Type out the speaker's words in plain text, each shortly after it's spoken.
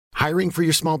Hiring for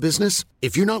your small business?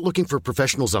 If you're not looking for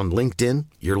professionals on LinkedIn,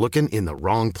 you're looking in the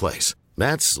wrong place.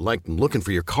 That's like looking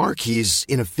for your car keys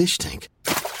in a fish tank.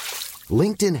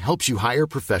 LinkedIn helps you hire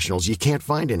professionals you can't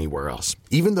find anywhere else,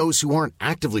 even those who aren't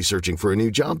actively searching for a new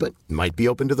job but might be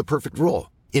open to the perfect role.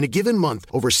 In a given month,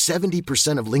 over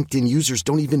 70% of LinkedIn users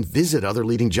don't even visit other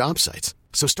leading job sites.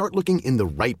 So start looking in the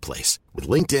right place. With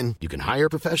LinkedIn, you can hire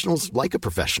professionals like a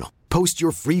professional. Post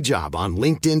your free job on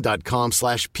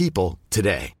linkedin.com/people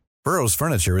today. Burrow's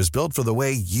furniture is built for the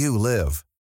way you live.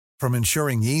 From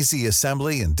ensuring easy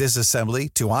assembly and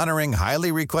disassembly to honoring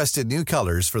highly requested new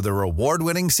colors for their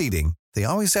award-winning seating, they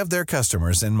always have their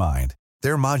customers in mind.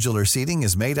 Their modular seating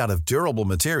is made out of durable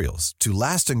materials to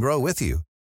last and grow with you.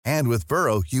 And with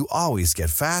Burrow, you always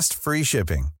get fast, free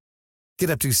shipping.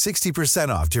 Get up to 60%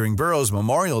 off during Burrow's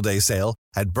Memorial Day sale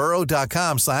at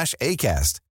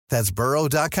burrow.com/ACAST. That's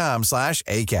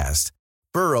burrow.com/ACAST.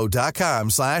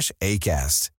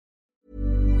 burrow.com/ACAST.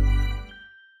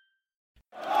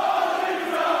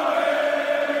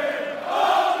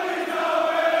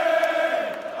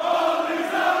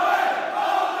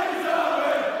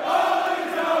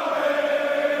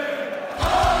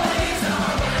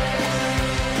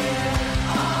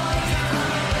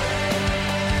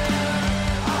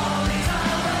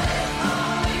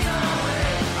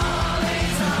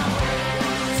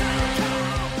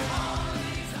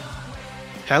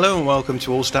 Hello and welcome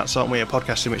to All Stats Aren't We, a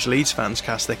podcast in which Leeds fans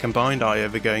cast their combined eye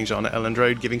over goings on at Elland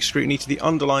Road, giving scrutiny to the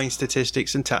underlying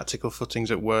statistics and tactical footings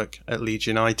at work at Leeds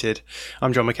United.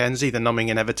 I'm John McKenzie, the numbing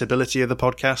inevitability of the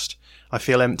podcast. I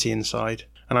feel empty inside.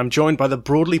 And I'm joined by the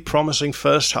broadly promising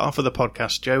first half of the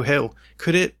podcast, Joe Hill.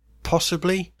 Could it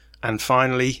possibly? And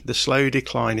finally, the slow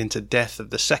decline into death of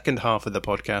the second half of the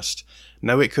podcast.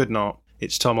 No, it could not.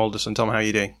 It's Tom Alderson. Tom, how are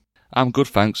you doing? I'm good,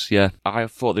 thanks, yeah. I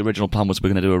thought the original plan was we're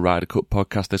going to do a Ryder Cup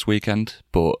podcast this weekend,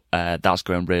 but that's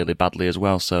going really badly as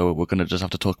well, so we're going to just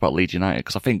have to talk about Leeds United,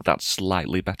 because I think that's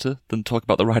slightly better than talk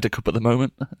about the Ryder Cup at the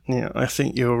moment. Yeah, I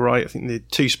think you're right. I think the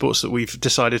two sports that we've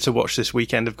decided to watch this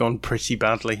weekend have gone pretty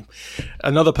badly.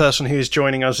 Another person who is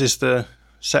joining us is the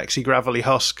sexy gravelly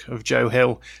husk of Joe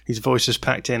Hill. His voice is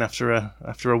packed in after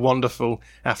a wonderful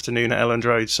afternoon at Elland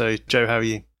Road. So, Joe, how are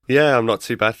you? Yeah, I'm not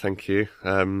too bad, thank you.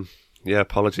 Yeah,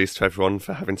 apologies to everyone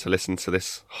for having to listen to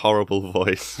this horrible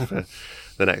voice for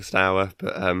the next hour.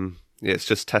 But yeah, it's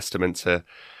just testament to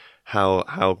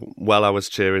how well I was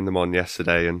cheering them on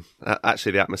yesterday. And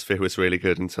actually, the atmosphere was really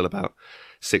good until about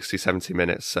 60, 70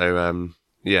 minutes. So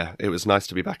yeah, it was nice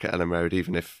to be back at Elland Road,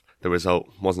 even if the result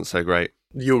wasn't so great.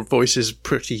 Your voice is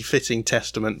pretty fitting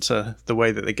testament to the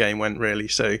way that the game went, really.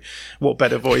 So what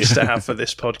better voice to have for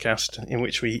this podcast in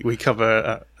which we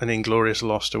cover an inglorious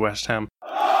loss to West Ham.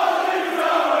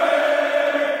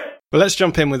 Well, let's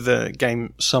jump in with the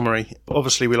game summary.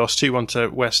 Obviously, we lost 2-1 to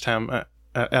West Ham at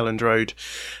Elland Road.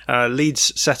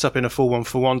 Leeds set up in a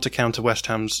 4-1-4-1 to counter West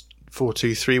Ham's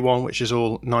 4-2-3-1, which is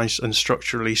all nice and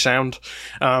structurally sound.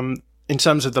 In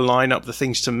terms of the lineup, the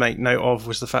things to make note of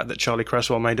was the fact that Charlie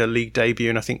Cresswell made a league debut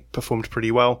and I think performed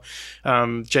pretty well.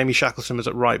 Jamie Shackleton was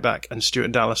at right back and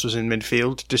Stuart Dallas was in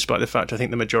midfield, despite the fact I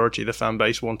think the majority of the fan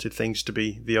base wanted things to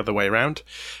be the other way around.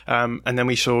 And then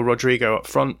we saw Rodrigo up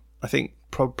front, I think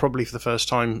probably for the first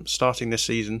time starting this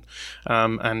season,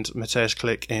 and Mateusz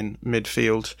Klich in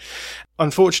midfield.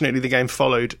 Unfortunately, the game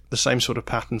followed the same sort of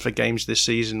pattern for games this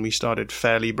season. We started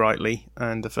fairly brightly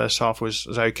and the first half was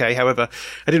okay. However,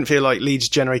 I didn't feel like Leeds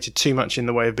generated too much in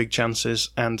the way of big chances,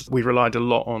 and we relied a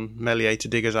lot on Meslier to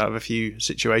dig us out of a few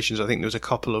situations. I think there was a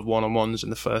couple of one-on-ones in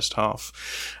the first half.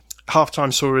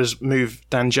 Half-time saw us move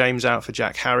Dan James out for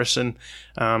Jack Harrison,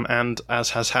 and as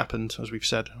has happened, as we've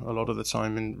said a lot of the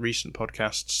time in recent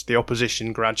podcasts, the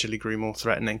opposition gradually grew more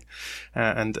threatening,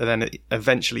 and then it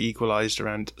eventually equalised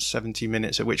around 70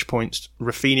 minutes, at which point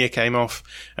Rafinha came off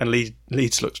and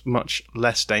Leeds looked much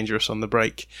less dangerous on the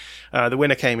break. The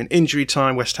winner came in injury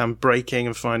time, West Ham breaking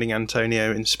and finding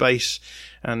Antonio in space,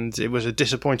 and it was a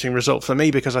disappointing result for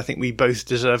me because I think we both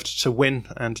deserved to win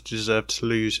and deserved to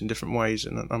lose in different ways,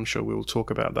 and I'm sure we will talk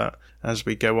about that as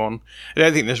we go on. I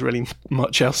don't think there's really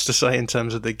much else to say in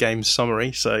terms of the game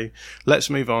summary, so let's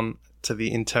move on to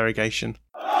the interrogation.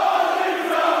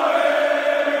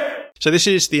 So this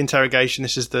is the interrogation.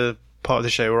 This is the part of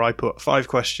the show where I put 5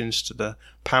 questions to the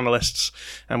panellists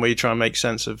and we try and make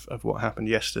sense of what happened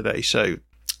yesterday. So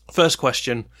first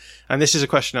question, and this is a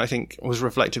question I think was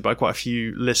reflected by quite a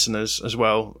few listeners as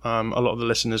well. A lot of the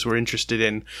listeners were interested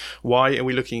in why are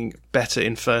we looking better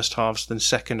in first halves than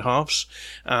second halves?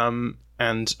 And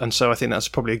And so I think that's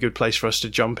probably a good place for us to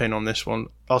jump in on this one.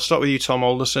 I'll start with you, Tom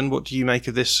Alderson. What do you make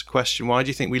of this question? Why do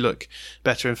you think we look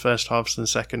better in first halves than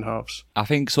second halves? I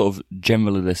think sort of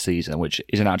generally this season, which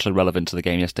isn't actually relevant to the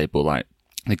game yesterday, but like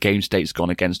the game state's gone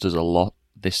against us a lot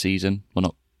this season.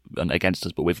 Well, not against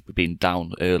us, but we've been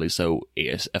down early, so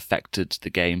it has affected the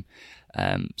game.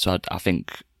 So I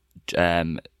think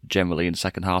generally in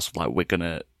second half, like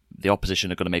the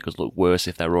opposition are going to make us look worse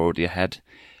if they're already ahead.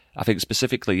 I think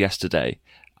specifically yesterday,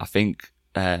 I think,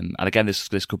 and again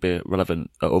this could be relevant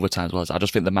at other times as well, I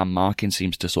just think the man marking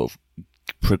seems to sort of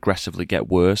progressively get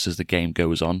worse as the game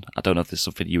goes on. I don't know if this is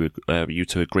something you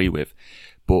two agree with,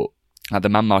 but the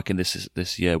man marking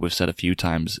this year, we've said a few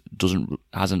times,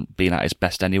 hasn't been at its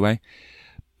best anyway.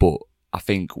 But I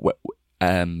think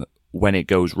when it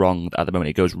goes wrong, at the moment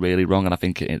it goes really wrong, and I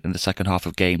think in the second half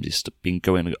of games it's been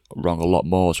going wrong a lot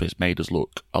more, so it's made us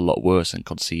look a lot worse and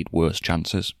concede worse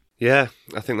chances. Yeah,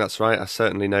 I think that's right. I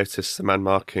certainly noticed the man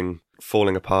marking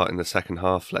falling apart in the second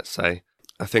half, let's say.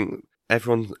 I think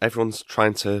everyone's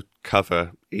trying to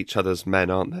cover each other's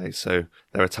men, aren't they? So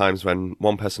there are times when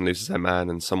one person loses their man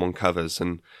and someone covers,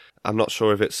 and I'm not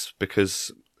sure if it's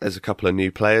because there's a couple of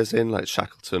new players in, like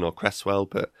Shackleton or Cresswell,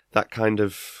 but that kind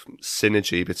of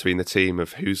synergy between the team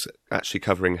of who's actually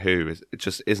covering who, it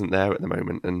just isn't there at the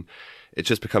moment. And it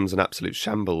just becomes an absolute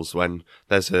shambles when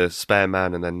there's a spare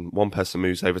man and then one person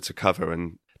moves over to cover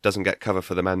and doesn't get cover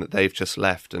for the man that they've just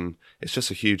left. And it's just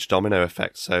a huge domino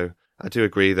effect. So I do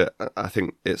agree that I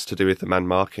think it's to do with the man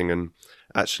marking. And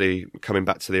actually coming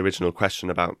back to the original question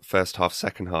about first half,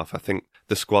 second half, I think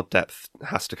the squad depth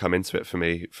has to come into it for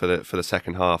me for the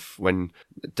second half. When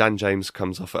Dan James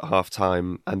comes off at half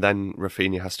time and then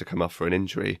Raphinha has to come off for an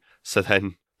injury. So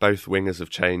then both wingers have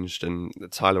changed and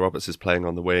Tyler Roberts is playing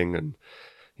on the wing, and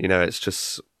it's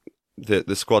just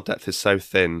the squad depth is so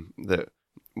thin that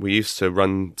we used to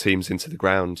run teams into the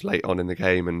ground late on in the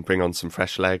game and bring on some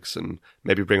fresh legs and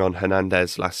maybe bring on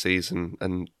Hernandez last season,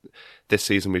 and this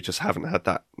season we just haven't had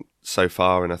that so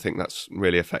far, and I think that's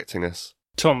really affecting us.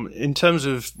 Tom, in terms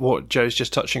of what Joe's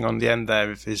just touching on the end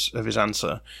there of his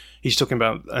answer, he's talking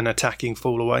about an attacking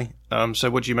fall away. So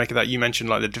what do you make of that? You mentioned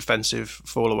like the defensive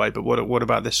fall away, but what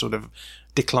about this sort of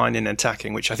decline in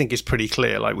attacking, which I think is pretty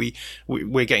clear? Like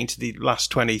we're getting to the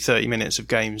last 20, 30 minutes of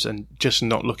games and just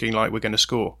not looking like we're going to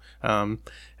score. I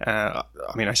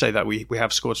mean, I say that we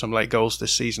have scored some late goals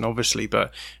this season, obviously,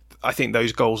 but I think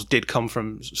those goals did come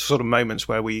from sort of moments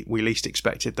where we least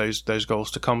expected those goals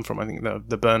to come from. I think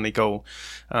the Burnley goal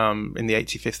in the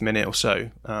 85th minute or so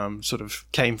sort of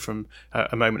came from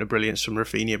a moment of brilliance from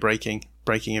Raphinha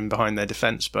breaking in behind their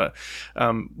defence. But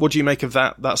what do you make of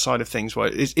that side of things? Well,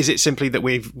 is it simply that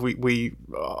we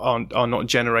are not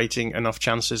generating enough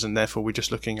chances and therefore we're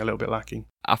just looking a little bit lacking?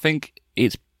 I think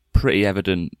it's pretty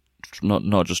evident,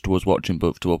 not just to us watching,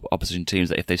 but to opposition teams,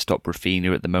 that if they stop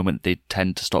Raphinha at the moment, they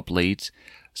tend to stop Leeds.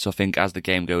 So I think as the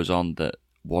game goes on, that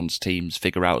once teams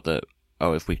figure out that,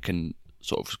 if we can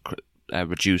sort of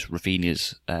reduce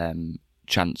Raphinha's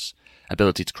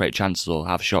ability to create chances or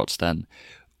have shots, then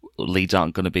Leeds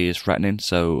aren't going to be as threatening.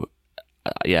 So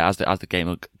as the game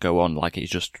will go on, like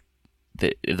it's just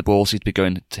the ball seems to be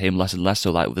going to him less and less.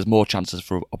 So like there's more chances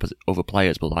for other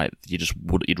players, but like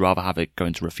you'd rather have it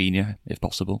going to Raphinha if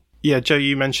possible. Yeah, Joe,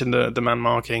 you mentioned the man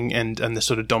marking and the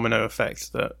sort of domino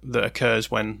effect that occurs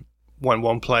when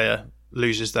one player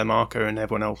loses their marker and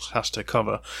everyone else has to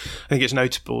cover. I think it's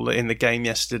notable that in the game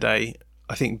yesterday,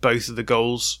 I think both of the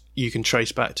goals you can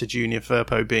trace back to Junior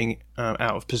Firpo being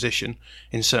out of position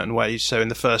in certain ways. So in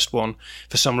the first one,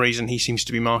 for some reason, he seems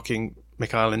to be marking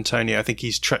Michail Antonio. I think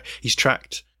he's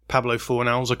tracked Pablo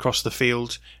Fornals across the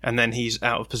field, and then he's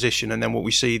out of position. And then what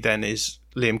we see then is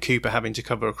Liam Cooper having to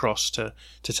cover across to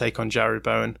take on Jared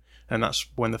Bowen, and that's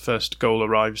when the first goal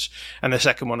arrives. And the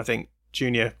second one, I think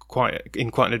Junior quite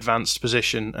an advanced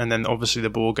position, and then obviously the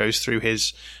ball goes through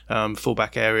his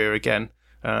fullback area again.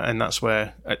 And that's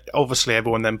where obviously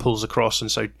everyone then pulls across,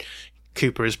 and so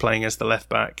Cooper is playing as the left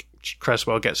back.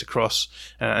 Cresswell gets across,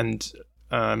 and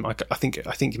I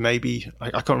think maybe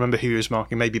I can't remember who he was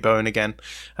marking. Maybe Bowen again,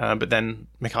 but then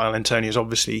Michail Antonio is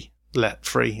obviously let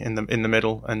free in the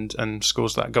middle and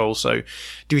scores that goal. So,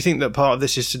 do you think that part of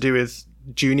this is to do with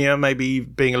Junior maybe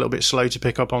being a little bit slow to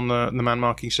pick up on the man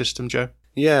marking system, Joe?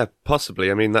 Yeah, possibly.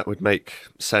 I mean, that would make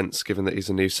sense given that he's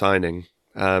a new signing.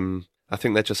 I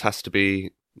think there has to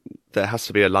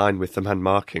be a line with the man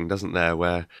marking, doesn't there?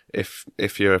 Where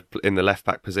if you're in the left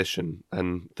back position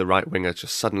and the right winger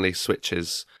just suddenly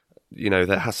switches,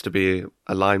 there has to be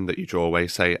a line that you draw where you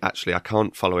say, actually, I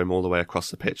can't follow him all the way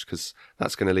across the pitch because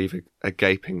that's going to leave a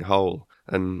gaping hole.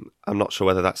 And I'm not sure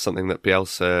whether that's something that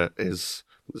Bielsa is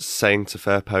saying to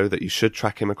Firpo that you should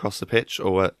track him across the pitch,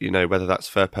 or whether that's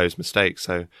Firpo's mistake.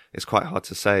 So it's quite hard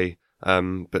to say.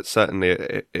 But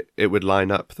certainly it would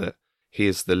line up that he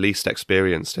is the least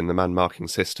experienced in the man marking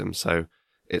system. So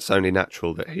it's only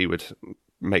natural that he would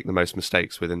make the most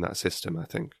mistakes within that system, I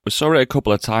think. We saw it a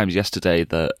couple of times yesterday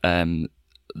that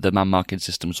the man marking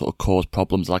system sort of caused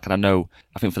problems. I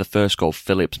think for the first goal,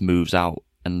 Phillips moves out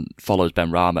and follows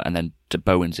Benrahma, and then De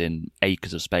Bowen's in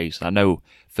acres of space. And I know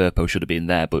Firpo should have been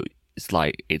there, but it's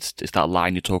that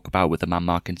line you talk about with the man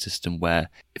marking system where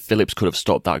Phillips could have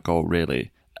stopped that goal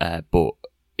really, but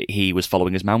he was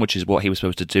following his man, which is what he was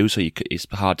supposed to do. So it's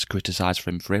hard to criticise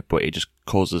him for it, but it just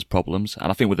causes problems.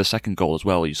 And I think with the second goal as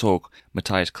well, you saw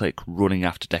Matthias Klich running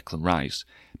after Declan Rice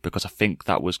because I think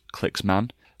that was Klich's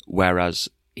man, whereas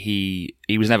he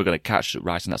was never going to catch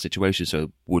Rice in that situation.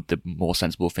 So would the more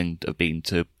sensible thing have been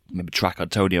to maybe track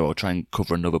Antonio or try and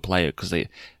cover another player, because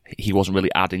he wasn't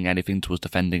really adding anything to us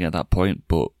defending at that point.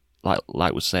 But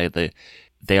like we say,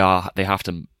 they have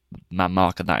to man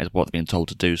mark, and that is what they're being told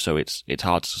to do. So it's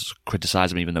hard to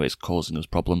criticise them, even though it's causing us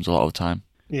problems a lot of the time.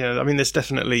 Yeah, I mean, there's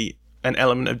definitely an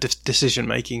element of decision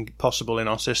making possible in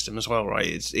our system as well,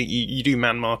 right? You do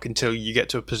man mark until you get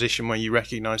to a position where you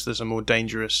recognise there's a more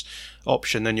dangerous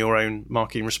option than your own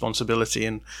marking responsibility,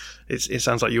 and it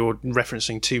sounds like you're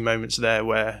referencing two moments there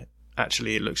where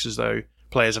actually it looks as though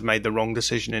players have made the wrong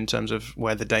decision in terms of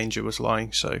where the danger was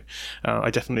lying. So I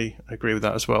definitely agree with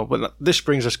that as well. But this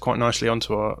brings us quite nicely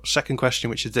onto our second question,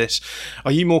 which is this: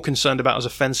 are you more concerned about us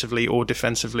offensively or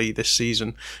defensively this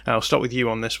season? I'll start with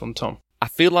you on this one, Tom. I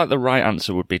feel like the right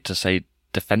answer would be to say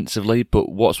defensively, but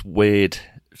what's weird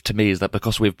to me is that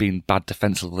because we've been bad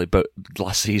defensively, but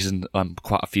last season,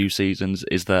 quite a few seasons,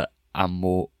 is that I'm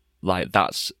more like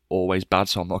that's always bad,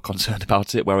 so I'm not concerned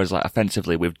about it. Whereas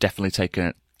offensively, we've definitely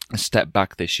taken a step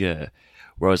back this year.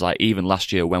 Whereas even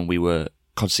last year when we were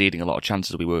conceding a lot of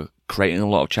chances, we were creating a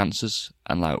lot of chances,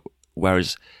 and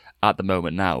whereas at the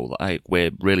moment now,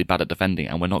 we're really bad at defending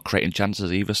and we're not creating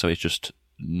chances either, so it's just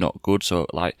not good. So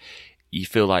you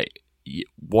feel like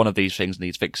one of these things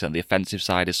needs fixing. The offensive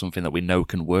side is something that we know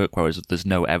can work, whereas there's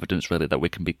no evidence really that we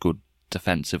can be good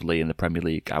defensively in the Premier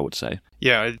League, I would say.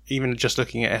 Yeah, even just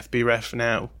looking at FBref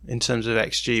now in terms of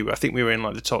XG, I think we were in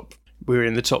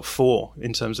the top 4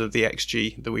 in terms of the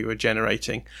XG that we were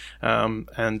generating.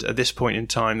 And at this point in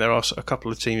time, there are a couple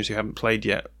of teams who haven't played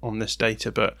yet on this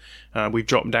data, but we've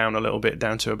dropped down a little bit,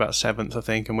 down to about 7th, I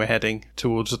think, and we're heading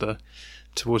towards the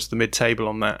mid-table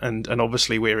on that. And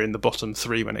obviously we're in the bottom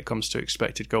 3 when it comes to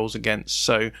expected goals against.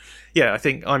 So, yeah, I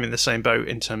think I'm in the same boat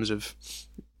in terms of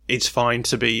it's fine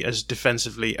to be as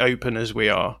defensively open as we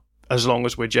are, as long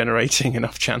as we're generating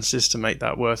enough chances to make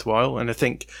that worthwhile. And I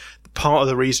think part of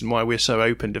the reason why we're so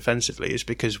open defensively is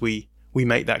because we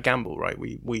make that gamble, right?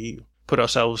 We put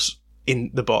ourselves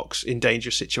in the box in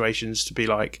dangerous situations to be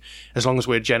like, as long as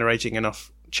we're generating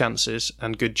enough chances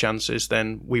and good chances,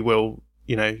 then we will,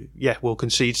 we'll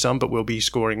concede some, but we'll be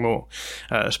scoring more,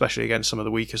 especially against some of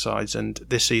the weaker sides. And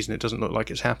this season, it doesn't look like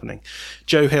it's happening.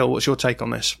 Joe Hill, what's your take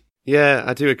on this? Yeah,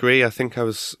 I do agree. I think I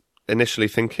was initially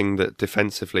thinking that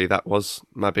defensively that was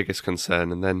my biggest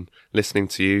concern, and then listening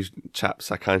to you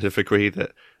chaps, I kind of agree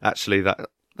that actually that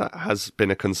has been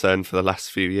a concern for the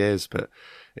last few years, but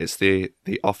it's the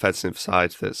offensive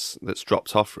side that's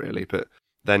dropped off really. But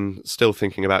then still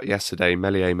thinking about yesterday,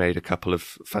 Meslier made a couple of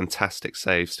fantastic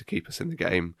saves to keep us in the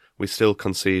game. We still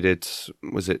conceded,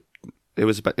 it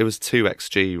was 2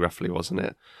 XG roughly, wasn't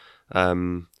it?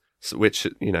 So which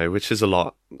is a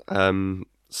lot.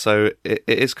 So it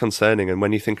is concerning. And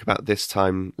when you think about this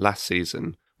time last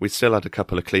season, we still had a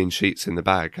couple of clean sheets in the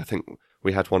bag. I think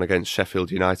we had one against Sheffield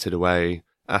United away,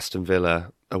 Aston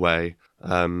Villa away.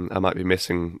 I might be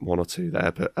missing 1 or 2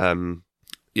 there, but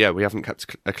we haven't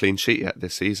kept a clean sheet yet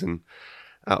this season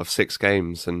out of 6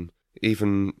 games. And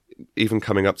even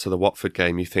coming up to the Watford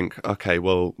game, you think, okay,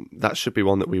 well, that should be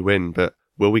one that we win, but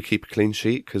will we keep a clean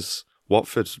sheet? Because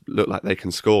Watford look like they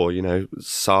can score,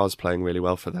 Sarr's playing really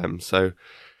well for them. So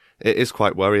it is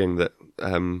quite worrying that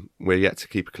we're yet to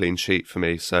keep a clean sheet for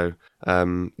me. So,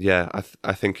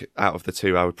 I think out of the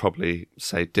 2, I would probably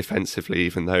say defensively,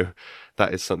 even though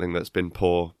that is something that's been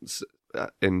poor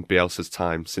in Bielsa's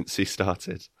time since he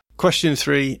started. Question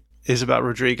 3 is about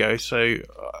Rodrigo. So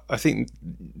I think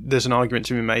there's an argument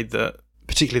to be made that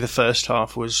particularly the first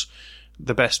half was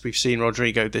the best we've seen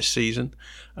Rodrigo this season.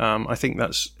 I think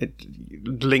that's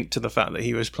linked to the fact that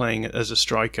he was playing as a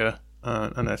striker,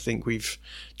 and I think we've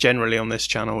generally on this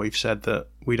channel we've said that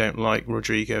we don't like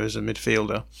Rodrigo as a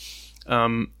midfielder.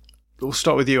 we'll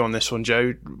start with you on this one,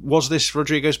 Joe. Was this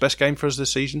Rodrigo's best game for us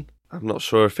this season? I'm not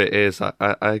sure if it is.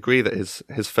 I agree that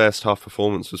his first half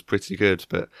performance was pretty good,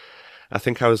 but I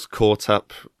think I was caught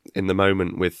up in the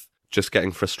moment with just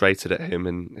getting frustrated at him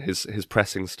and his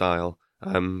pressing style.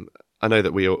 I know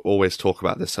that we always talk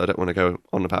about this, so I don't want to go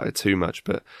on about it too much,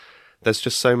 but there's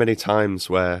just so many times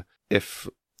where if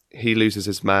he loses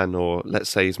his man, or let's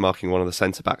say he's marking one of the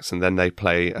centre-backs and then they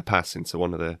play a pass into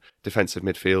one of the defensive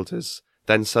midfielders,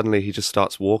 then suddenly he just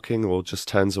starts walking or just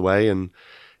turns away, and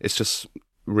it's just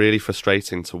really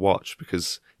frustrating to watch,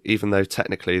 because even though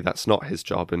technically that's not his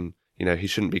job and, you know, he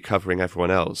shouldn't be covering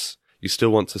everyone else, you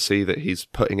still want to see that he's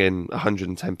putting in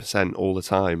 110% all the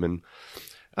time. And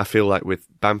I feel like with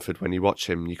Bamford, when you watch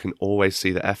him, you can always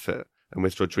see the effort. And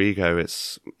with Rodrigo,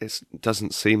 it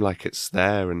doesn't seem like it's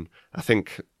there. And I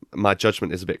think my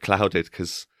judgment is a bit clouded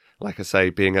because, like I say,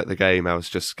 being at the game, I was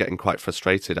just getting quite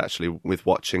frustrated actually with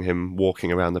watching him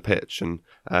walking around the pitch.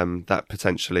 And that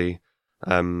potentially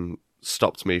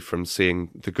stopped me from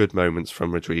seeing the good moments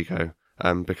from Rodrigo.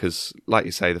 Because, like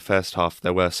you say, the first half,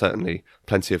 there were certainly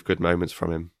plenty of good moments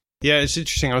from him. Yeah, it's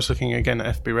interesting. I was looking again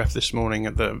at FBref this morning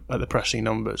at the pressing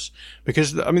numbers,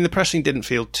 because I mean the pressing didn't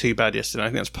feel too bad yesterday. I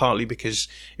think that's partly because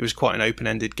it was quite an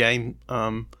open-ended game,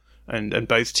 and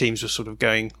both teams were sort of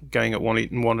going at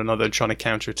one another, trying to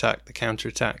counterattack the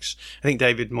counterattacks. I think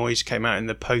David Moyes came out in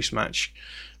the post-match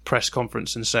press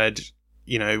conference and said,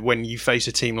 you know, when you face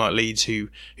a team like Leeds who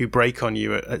break on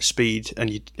you at speed and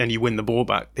you win the ball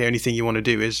back, the only thing you want to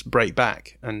do is break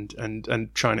back and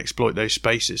try and exploit those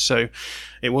spaces. So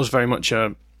it was very much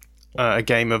a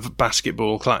game of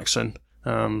basketball, Claxon.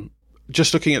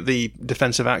 Just looking at the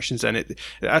defensive actions, then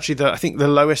I think the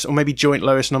lowest, or maybe joint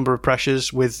lowest number of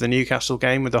pressures with the Newcastle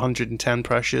game, with 110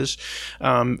 pressures,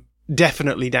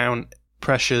 definitely down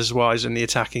pressures wise in the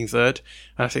attacking third.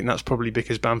 And I think that's probably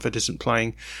because Bamford isn't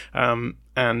playing.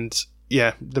 And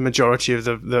yeah, the majority of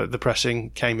the pressing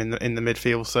came in the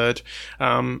midfield third.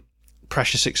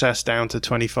 Pressure success down to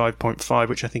 25.5,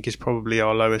 which I think is probably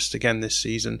our lowest again this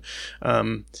season.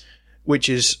 Which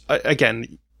is,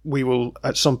 again, we will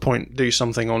at some point do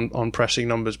something on pressing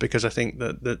numbers, because I think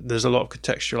that there's a lot of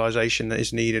contextualization that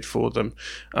is needed for them.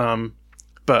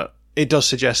 But it does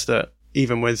suggest that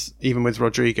even with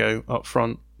Rodrigo up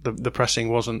front, the pressing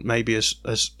wasn't maybe as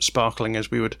sparkling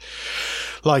as we would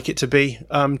like it to be.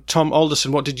 Tom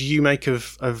Alderson, what did you make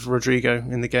of Rodrigo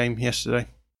in the game yesterday?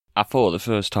 I thought the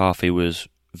first half he was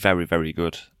very, very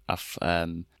good. I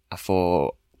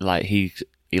thought like he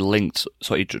linked,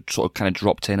 so he sort of kind of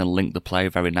dropped in and linked the play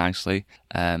very nicely.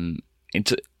 In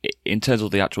terms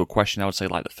of the actual question, I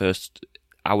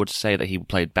would say that he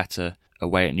played better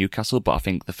away at Newcastle, but I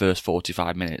think the first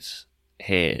 45 minutes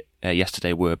here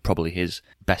yesterday were probably his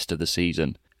best of the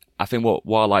season. I think what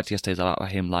I liked yesterday is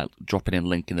about him like dropping in,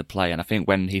 linking the play, and I think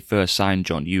when he first signed,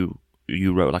 John, you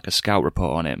wrote like a scout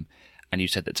report on him, and you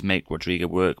said that to make Rodrigo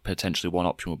work, potentially one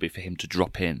option would be for him to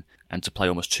drop in and to play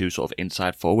almost two sort of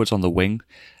inside forwards on the wing,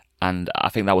 and I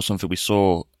think that was something we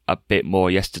saw a bit more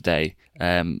yesterday.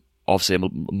 Obviously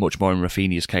much more in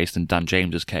Rafinha's case than Dan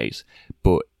James's case,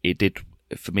 but it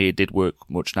did work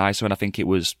much nicer, and I think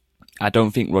I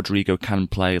don't think Rodrigo can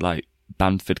play like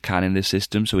Bamford can in this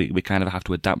system, so we kind of have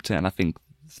to adapt it. And I think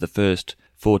for the first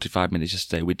 45 minutes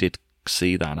yesterday, we did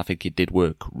see that, and I think it did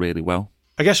work really well.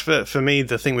 I guess for me,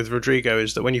 the thing with Rodrigo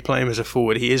is that when you play him as a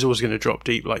forward, he is always going to drop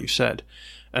deep, like you said.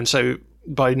 And so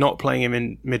by not playing him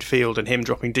in midfield and him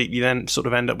dropping deep, you then sort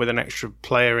of end up with an extra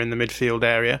player in the midfield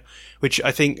area, which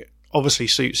I think obviously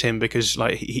suits him, because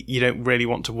like you don't really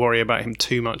want to worry about him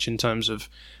too much in terms of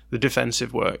the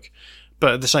defensive work.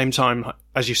 But at the same time,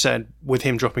 as you said, with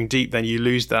him dropping deep, then you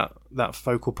lose that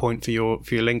focal point for your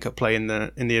link-up play in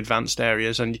the advanced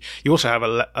areas, and you also have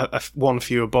a one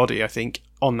fewer body, I think,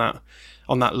 on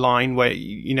that line where,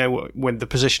 you know, when the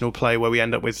positional play where we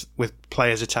end up with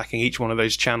players attacking each one of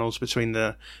those channels between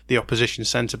the opposition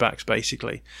centre-backs,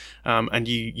 basically. And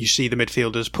you see the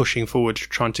midfielders pushing forward,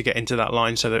 trying to get into that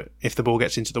line so that if the ball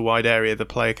gets into the wide area, the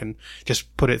player can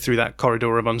just put it through that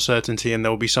corridor of uncertainty and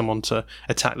there will be someone to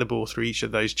attack the ball through each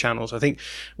of those channels. I think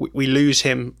we lose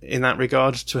him in that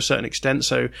regard to a certain extent.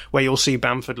 So where you'll see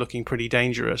Bamford looking pretty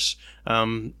dangerous,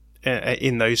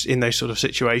 in those sort of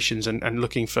situations and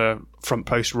looking for front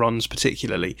post runs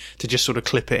particularly to just sort of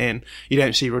clip it in. You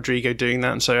don't see Rodrigo doing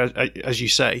that, and so as you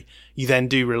say, you then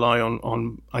do rely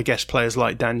on I guess players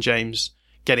like Dan James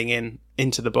getting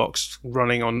into the box,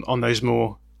 running on those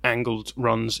more angled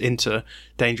runs into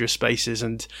dangerous spaces,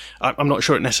 and I'm not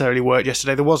sure it necessarily worked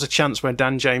yesterday. There was a chance where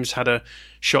Dan James had a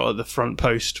shot at the front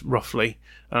post, roughly,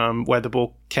 where the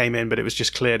ball came in, but it was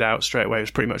just cleared out straight away. It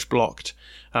was pretty much blocked.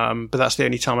 But that's the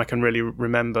only time I can really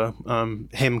remember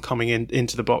him coming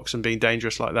into the box and being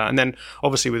dangerous like that. And then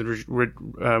obviously with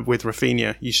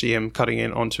Rafinha, you see him cutting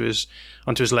in onto his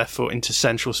left foot into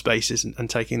central spaces and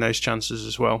taking those chances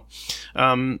as well.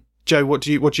 Joe, what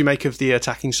do you make of the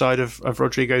attacking side of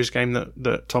Rodrigo's game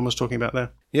that Tom was talking about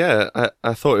there? Yeah,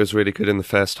 I thought it was really good in the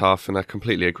first half, and I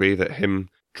completely agree that him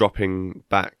dropping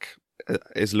back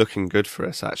is looking good for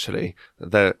us, actually.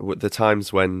 The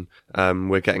times when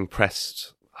we're getting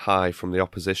pressed high from the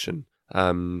opposition,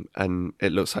 and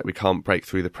it looks like we can't break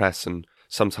through the press, and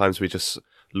sometimes we just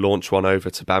launch one over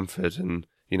to Bamford and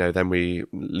then we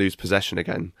lose possession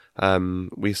again.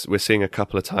 We're seeing a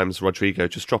couple of times Rodrigo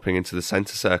just dropping into the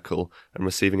centre circle and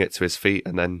receiving it to his feet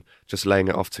and then just laying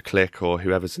it off to Klich or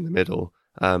whoever's in the middle,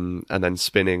 and then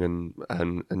spinning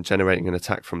and generating an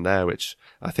attack from there, which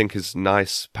I think is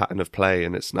nice pattern of play,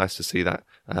 and it's nice to see that.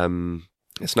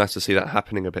 It's nice to see that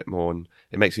happening a bit more, and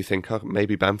it makes you think,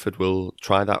 maybe Bamford will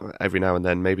try that every now and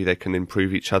then. Maybe they can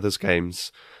improve each other's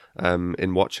games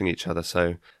in watching each other.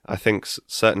 So I think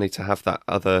certainly to have that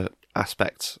other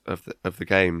aspect of the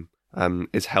game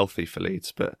is healthy for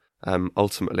Leeds, but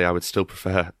ultimately I would still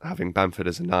prefer having Bamford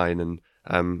as a 9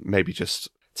 and maybe just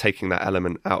taking that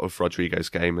element out of Rodrigo's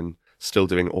game and still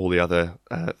doing all the other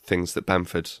things that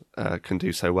Bamford can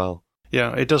do so well.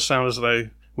 Yeah, it does sound as though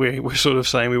we're sort of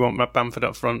saying we want Bamford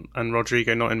up front and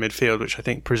Rodrigo not in midfield, which I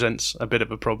think presents a bit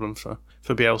of a problem for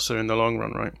Bielsa in the long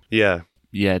run, right? Yeah,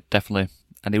 definitely.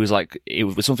 And it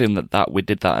was something that we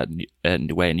did that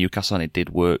way in Newcastle, and it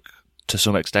did work to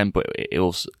some extent, but it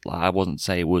also, I wouldn't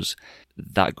say it was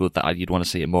that good that you'd want to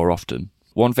see it more often.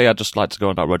 One thing I'd just like to go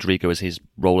on about Rodrigo is his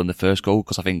role in the first goal,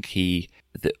 because I think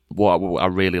what I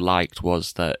really liked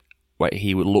was that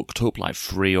he looked up like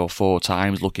 3 or 4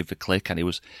 times looking for Klich, and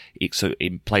he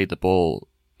played the ball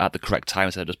at the correct time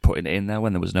instead of just putting it in there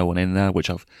when there was no one in there, which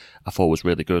I thought was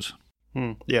really good.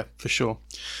 Yeah, for sure.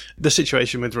 The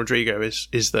situation with Rodrigo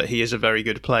is that he is a very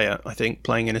good player, I think,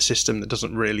 playing in a system that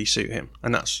doesn't really suit him,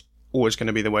 and that's always going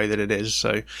to be the way that it is.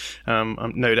 So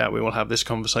no doubt we will have this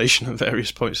conversation at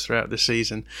various points throughout this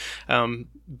season.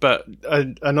 But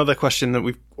another question that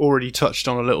we've already touched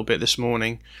on a little bit this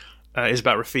morning is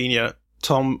about Rafinha.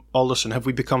 Tom Alderson, have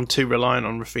we become too reliant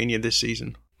on Rafinha this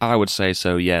season? I would say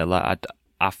so, yeah.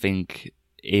 I think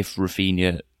if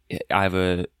Rafinha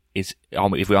either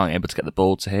if we aren't able to get the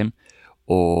ball to him,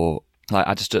 or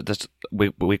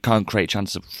we can't create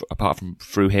chances apart from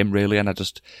through him really, and I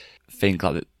just think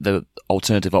like the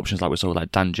alternative options, like we saw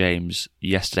like Dan James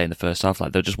yesterday in the first half,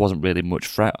 like there just wasn't really much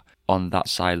threat on that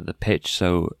side of the pitch,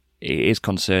 so it is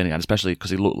concerning, and especially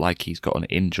because he looked like he's got an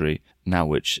injury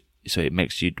now, so it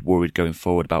makes you worried going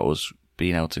forward about us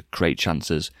being able to create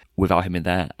chances without him in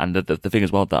there. And the thing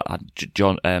as well that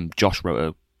Josh wrote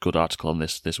a good article on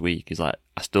this week is like,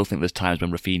 I still think there's times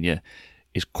when Rafinha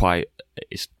is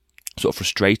sort of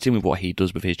frustrating with what he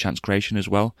does with his chance creation as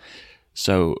well.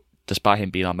 So despite him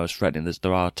being our most threatening,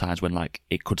 there are times when like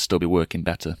it could still be working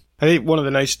better. I think one of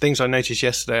the things I noticed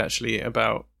yesterday actually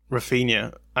about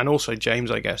Rafinha, and also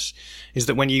James, I guess, is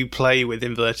that when you play with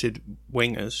inverted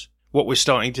wingers, what we're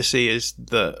starting to see is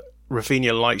that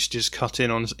Rafinha likes to just cut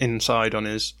in inside on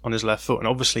his left foot, and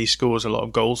obviously he scores a lot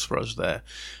of goals for us there.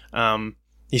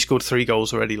 He scored 3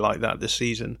 goals already like that this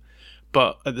season.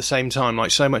 But at the same time,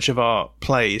 like so much of our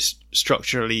play is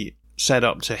structurally set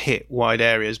up to hit wide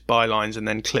areas, bylines, and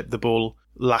then clip the ball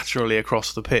laterally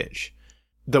across the pitch,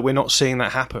 that we're not seeing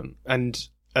that happen. And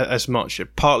as much,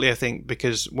 partly I think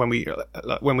because when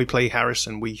we play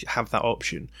Harrison, we have that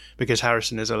option because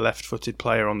Harrison is a left-footed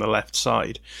player on the left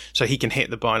side, so he can hit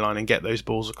the byline and get those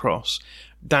balls across.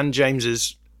 Dan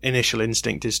James's initial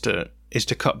instinct is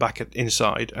to cut back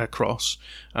inside across,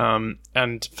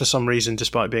 and for some reason,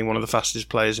 despite being one of the fastest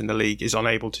players in the league, is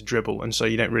unable to dribble, and so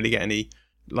you don't really get any.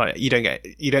 Like you don't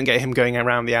get him going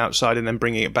around the outside and then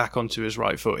bringing it back onto his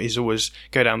right foot. He's always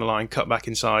go down the line, cut back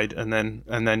inside, and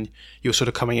then you're sort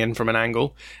of coming in from an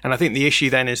angle. And I think the issue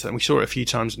then is that, and we saw it a few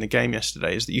times in the game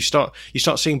yesterday, is that you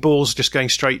start seeing balls just going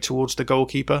straight towards the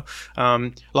goalkeeper,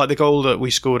 like the goal that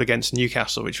we scored against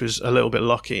Newcastle, which was a little bit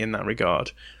lucky in that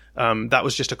regard. That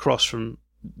was just a cross from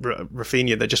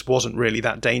Rafinha that just wasn't really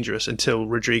that dangerous until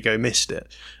Rodrigo missed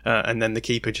it, and then the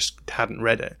keeper just hadn't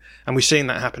read it. And we've seen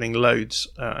that happening loads,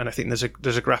 and I think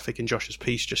there's a graphic in Josh's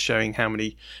piece just showing how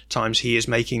many times he is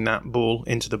making that ball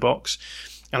into the box.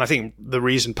 And I think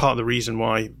part of the reason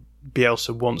why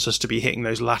Bielsa wants us to be hitting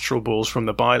those lateral balls from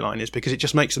the byline is because it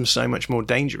just makes them so much more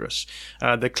dangerous.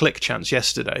 The Klich chance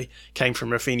yesterday came from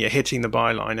Rafinha hitting the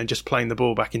byline and just playing the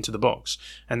ball back into the box,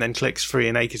 and then Klich's free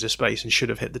in acres of space and should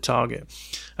have hit the target.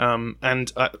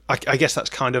 And I guess that's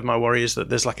kind of my worry, is that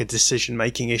there's like a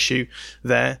decision-making issue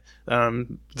there,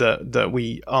 that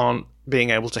we aren't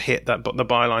being able to hit the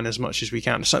byline as much as we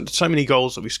can. So many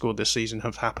goals that we scored this season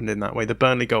have happened in that way. The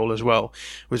Burnley goal as well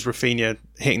was Rafinha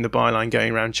hitting the byline,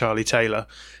 going around Charlie Taylor,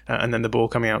 and then the ball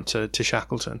coming out to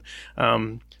Shackleton.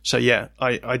 So yeah,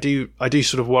 I do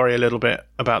sort of worry a little bit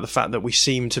about the fact that we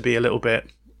seem to be a little bit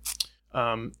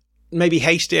maybe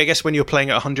hasty. I guess when you're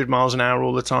playing at 100 miles an hour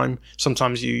all the time,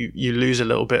 sometimes you lose a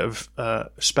little bit of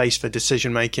space for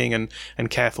decision making and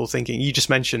careful thinking. You just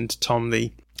mentioned, Tom,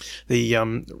 the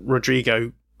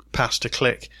Rodrigo pass to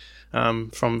Klich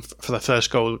for the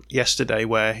first goal yesterday,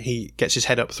 where he gets his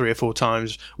head up 3 or 4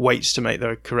 times, waits to make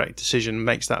the correct decision,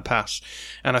 makes that pass.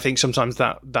 And I think sometimes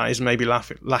that is maybe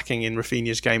lacking in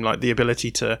Rafinha's game, like the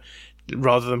ability to,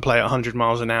 rather than play at 100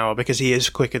 miles an hour, because he is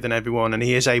quicker than everyone and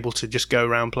he is able to just go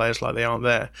around players like they aren't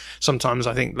there. Sometimes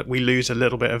I think that we lose a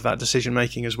little bit of that decision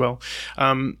making as well.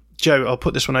 Joe, I'll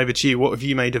put this one over to you. What have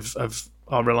you made of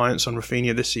our reliance on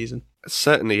Rafinha this season?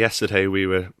 Certainly yesterday we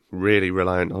were really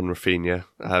reliant on Rafinha,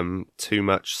 too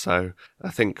much so. I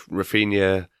think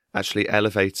Rafinha actually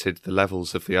elevated the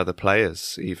levels of the other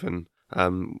players even.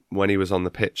 When he was on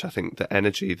the pitch, I think the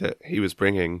energy that he was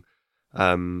bringing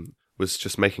was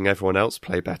just making everyone else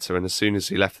play better. And as soon as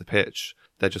he left the pitch,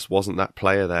 there just wasn't that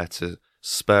player there to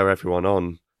spur everyone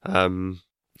on.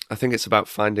 I think it's about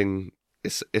finding...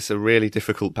 It's a really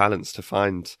difficult balance to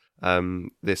find,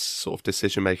 this sort of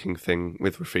decision-making thing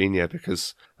with Rafinha,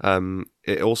 because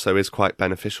it also is quite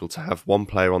beneficial to have one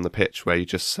player on the pitch where you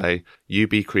just say, you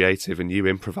be creative and you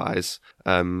improvise,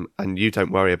 and you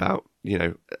don't worry about,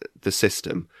 the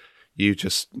system. You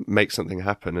just make something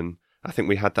happen. And I think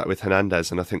we had that with Hernandez,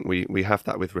 and I think we have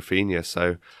that with Rafinha.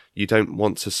 So you don't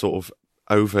want to sort of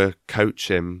over-coach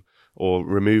him or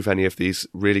remove any of these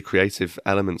really creative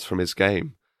elements from his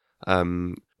game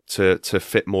to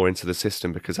fit more into the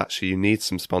system, because actually you need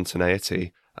some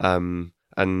spontaneity. And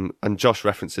Josh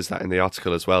references that in the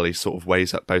article as well. He sort of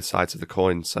weighs up both sides of the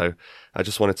coin. So I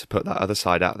just wanted to put that other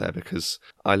side out there, because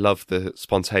I love the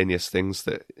spontaneous things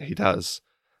that he does.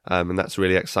 And that's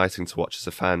really exciting to watch as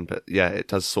a fan. But yeah, it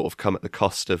does sort of come at the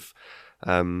cost of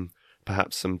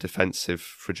perhaps some defensive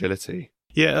fragility.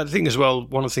 Yeah, I think as well,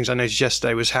 one of the things I noticed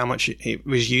yesterday was how much it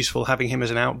was useful having him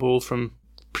as an outball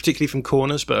particularly from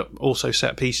corners, but also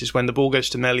set pieces. When the ball goes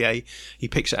to Meslier, he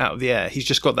picks it out of the air. He's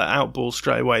just got that out ball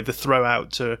straight away, the throw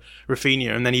out to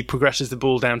Rafinha, and then he progresses the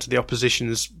ball down to the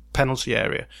opposition's penalty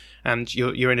area. And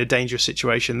you're in a dangerous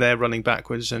situation there, running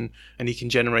backwards, and he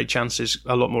can generate chances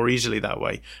a lot more easily that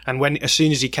way. And as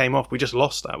soon as he came off, we just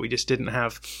lost that. We just didn't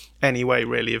have any way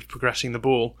really of progressing the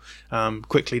ball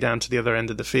quickly down to the other end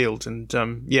of the field. And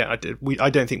I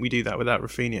don't think we do that without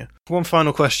Rafinha. One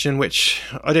final question, which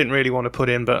I didn't really want to put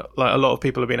in, but like a lot of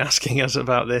people have been asking us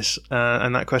about this,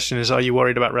 and that question is: are you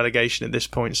worried about relegation at this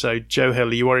point? So, Joe Hill,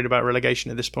 are you worried about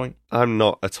relegation at this point? I'm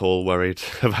not at all worried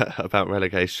about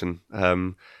relegation.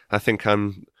 I think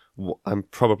I'm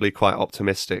probably quite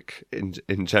optimistic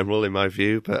in general in my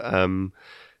view, but I'm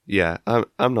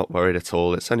not worried at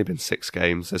all. It's only been 6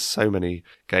 games. There's so many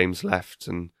games left,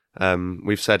 and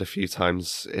we've said a few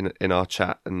times in our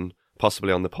chat and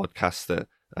possibly on the podcast that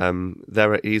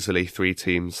there are easily 3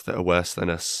 teams that are worse than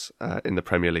us in the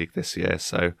Premier League this year.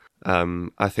 So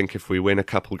I think if we win a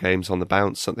couple games on the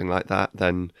bounce, something like that,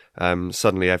 then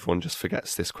suddenly everyone just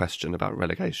forgets this question about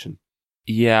relegation.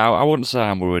 Yeah, I wouldn't say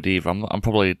I'm worried either. I'm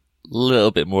probably a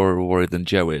little bit more worried than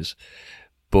Joe is,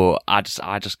 but I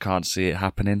just can't see it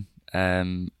happening.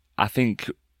 I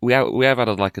think we have had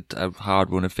a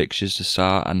hard run of fixtures to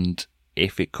start, and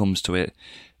if it comes to it,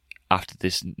 after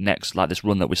this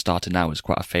run that we're starting now is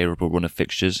quite a favourable run of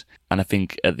fixtures. And I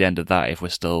think at the end of that, if we're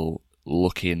still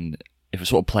looking, if we're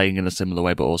sort of playing in a similar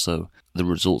way, but also the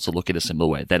results are looking a similar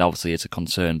way, then obviously it's a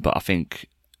concern. But I think,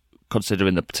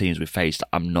 considering the teams we faced,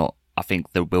 I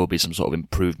think there will be some sort of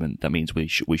improvement. That means we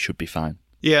should be fine.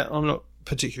 Yeah, I'm not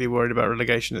particularly worried about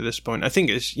relegation at this point. I think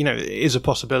it is a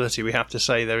possibility. We have to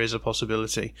say there is a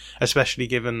possibility, especially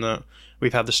given that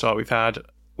we've had the start we've had.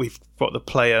 We've got the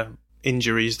player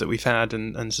injuries that we've had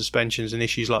and suspensions and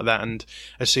issues like that. And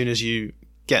as soon as you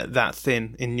get that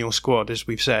thin in your squad, as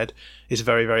we've said, it's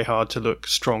very, very hard to look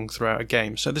strong throughout a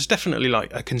game. So there's definitely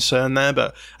like a concern there,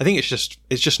 but I think it's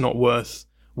just not worth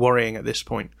worrying at this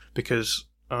point, because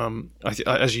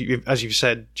as you've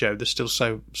said, Joe, there's still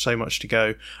so much to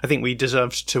go. I think we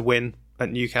deserved to win at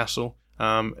Newcastle.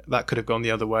 That could have gone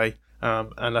the other way.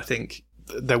 And I think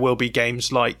there will be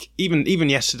games like even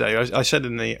yesterday. I said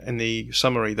in the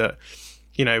summary that,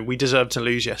 you know, we deserved to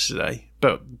lose yesterday,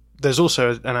 but there's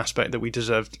also an aspect that we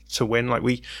deserved to win. Like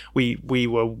we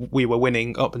were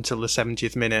winning up until the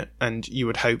 70th minute, and you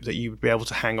would hope that you would be able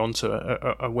to hang on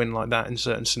to a win like that in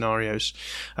certain scenarios,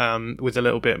 with a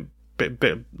little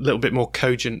bit more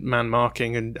cogent man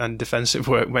marking and defensive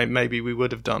work. Maybe we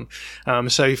would have done.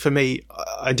 So for me,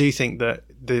 I do think that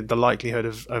the likelihood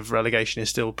of relegation is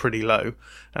still pretty low.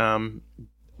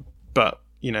 But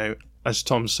you know, as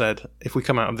Tom said, if we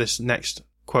come out of this next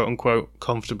quote unquote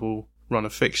comfortable run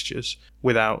of fixtures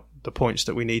without the points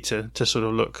that we need to sort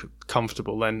of look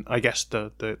comfortable, then I guess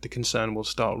the concern will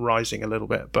start rising a little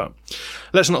bit. But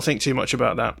let's not think too much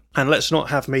about that, and let's not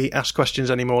have me ask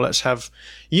questions anymore. Let's have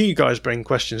you guys bring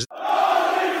questions.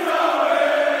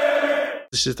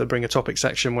 This is the Bring a Topic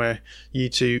section where you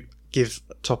two give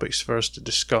topics for us to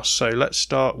discuss. So let's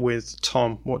start with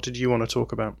Tom. What did you want to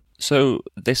talk about? So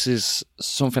this is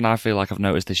something I feel like I've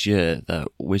noticed this year, that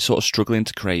we're sort of struggling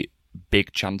to create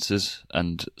big chances,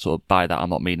 and sort of by that I'm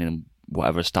not meaning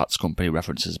whatever stats company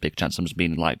references big chances. I'm just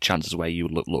meaning like chances where you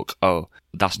look, oh,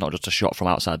 that's not just a shot from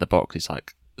outside the box. It's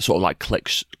like sort of like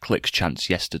Klich's chance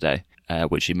yesterday,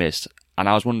 which he missed. And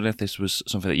I was wondering if this was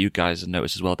something that you guys have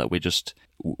noticed as well, that we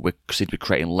seem to be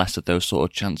creating less of those sort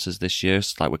of chances this year.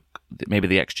 So like maybe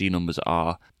the XG numbers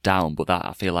are down, but that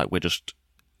I feel like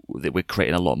we're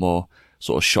creating a lot more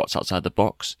sort of shots outside the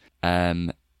box.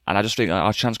 And I just think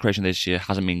our chance creation this year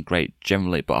hasn't been great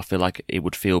generally, but I feel like it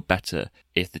would feel better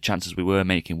if the chances we were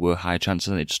making were higher chances,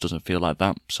 and it just doesn't feel like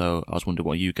that. So I was wondering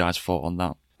what you guys thought on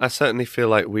that. I certainly feel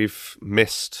like we've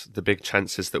missed the big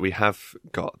chances that we have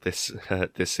got this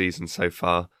season so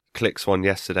far. Klich's one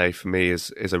yesterday for me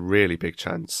is a really big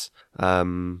chance.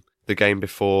 The game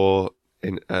before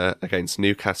against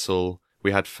Newcastle,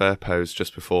 we had Firpo's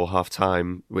just before half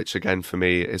time, which again for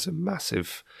me is a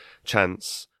massive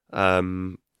chance.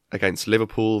 Against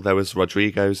Liverpool, there was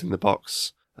Rodrigo's in the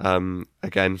box.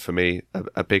 Again, for me,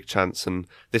 a big chance, and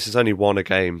this is only one a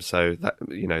game, so that,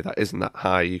 you know, that isn't that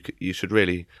high. You should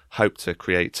really hope to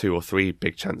create 2 or 3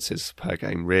 big chances per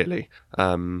game, really.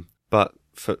 But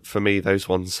for me, those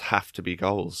ones have to be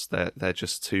goals. They're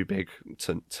just too big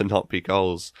to not be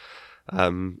goals. I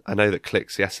know that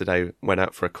Klich's yesterday went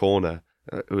out for a corner.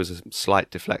 It was a slight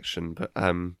deflection, but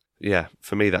yeah,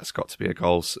 for me, that's got to be a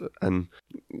goal. And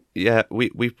yeah,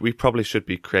 we probably should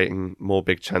be creating more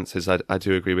big chances. I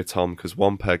do agree with Tom, because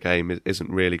 1 per game isn't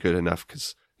really good enough,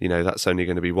 because, you know, that's only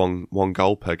going to be one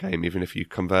goal per game, even if you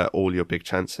convert all your big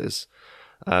chances.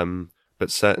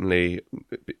 But certainly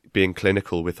being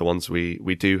clinical with the ones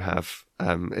we do have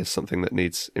is something that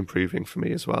needs improving for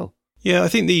me as well. Yeah, I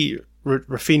think the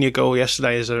Rafinha goal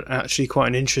yesterday is actually quite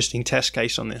an interesting test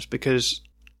case on this, because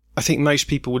I think most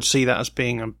people would see that as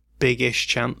being a big-ish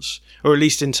chance, or at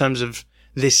least in terms of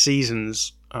this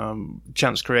season's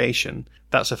chance creation,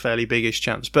 that's a fairly big-ish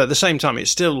chance. But at the same time,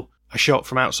 it's still a shot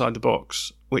from outside the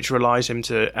box, which relies him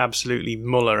to absolutely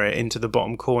muller it into the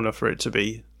bottom corner for it to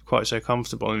be quite so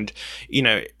comfortable. And, you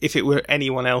know, if it were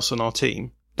anyone else on our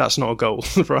team, that's not a goal,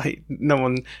 right?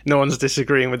 No one's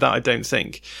disagreeing with that, I don't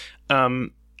think.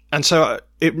 And so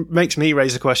it makes me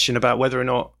raise a question about whether or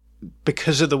not,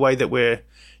 because of the way that we're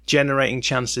generating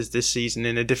chances this season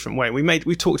in a different way.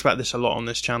 We talked about this a lot on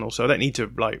this channel, so I don't need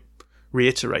to like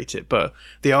reiterate it, but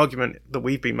the argument that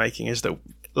we've been making is that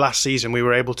last season we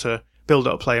were able to build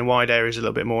up play in wide areas a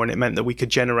little bit more, and it meant that we could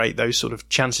generate those sort of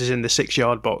chances in the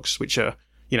 6-yard box, which are,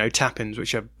 you know, tap-ins,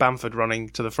 which are Bamford running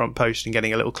to the front post and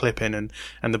getting a little clip in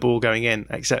and the ball going in,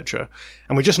 etc.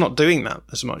 And we're just not doing that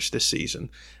as much this season.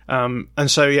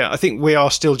 And so, yeah, I think we are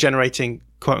still generating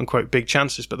quote-unquote big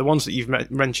chances, but the ones that you've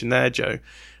mentioned there, Joe,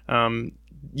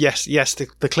 yes, the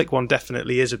Klich one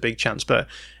definitely is a big chance, but,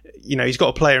 you know, he's got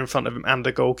a player in front of him and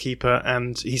a goalkeeper,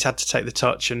 and he's had to take the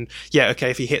touch. And yeah,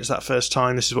 okay, if he hits that first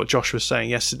time, this is what Josh was saying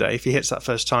yesterday, if he hits that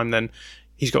first time, then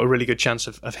he's got a really good chance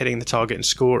of hitting the target and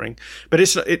scoring. But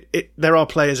there are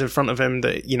players in front of him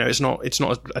that, you know, it's not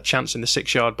a chance in the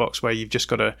 6-yard box where you've just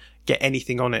got to get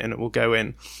anything on it and it will go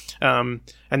in. And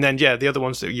then, yeah, the other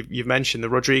ones that you've mentioned, the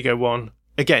Rodrigo one,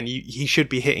 again, he should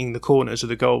be hitting the corners of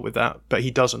the goal with that, but he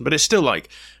doesn't. But it's still like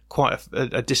quite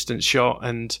a distant shot.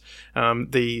 And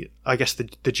I guess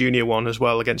the junior one as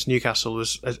well against Newcastle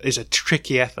is a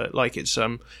tricky effort. Like it's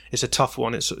a tough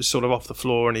one. It's sort of off the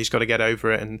floor, and he's got to get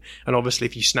over it. And obviously,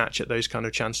 if you snatch at those kind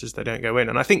of chances, they don't go in.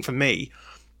 And I think for me,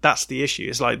 that's the issue.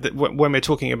 It's like that when we're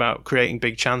talking about creating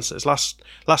big chances. Last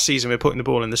season, we're putting the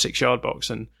ball in the 6-yard box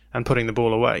and putting the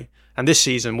ball away. And this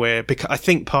season, I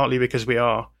think partly because we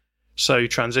are so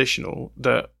transitional,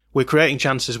 that we're creating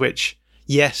chances which,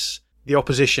 yes, the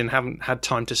opposition haven't had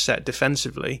time to set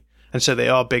defensively, and so they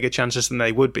are bigger chances than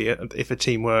they would be if a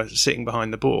team were sitting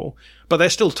behind the ball. But they're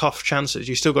still tough chances.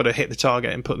 You still got to hit the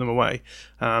target and put them away.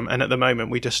 And at the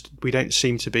moment, we don't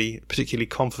seem to be particularly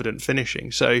confident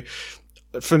finishing. So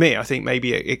for me, I think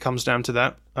maybe it comes down to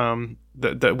that,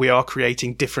 that we are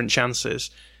creating different chances,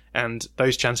 and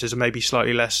those chances are maybe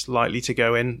slightly less likely to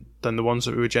go in than the ones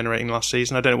that we were generating last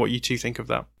season. I don't know what you two think of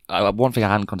that. One thing I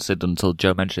hadn't considered until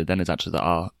Joe mentioned it then is actually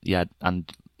that and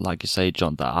like you say,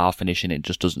 John, that our finishing, it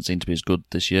just doesn't seem to be as good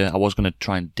this year. I was going to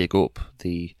try and dig up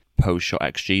the post-shot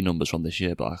XG numbers from this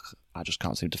year, but I just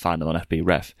can't seem to find them on FB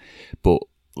Ref. But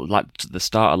like at the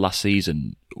start of last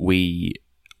season, we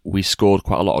scored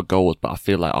quite a lot of goals, but I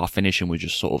feel like our finishing was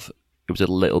just sort of, it was a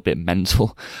little bit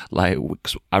mental. Like,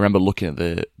 I remember looking at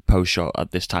the post-shot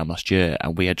at this time last year,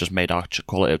 and we had just made our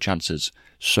quality of chances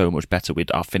so much better.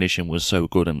 Our finishing was so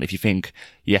good, and if you think,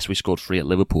 yes, we scored 3 at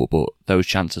Liverpool, but those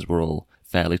chances were all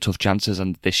fairly tough chances,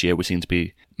 and this year we seem to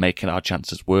be making our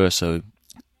chances worse. So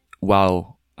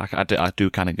while I do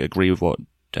kind of agree with what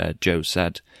Joe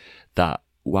said, that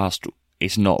whilst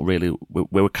it's not really, we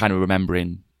were kind of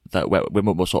remembering that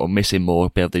we're sort of missing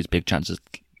more of these big chances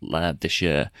this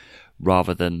year,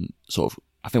 rather than sort of,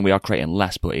 I think we are creating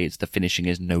less, but the finishing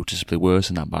is noticeably worse,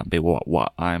 and that might be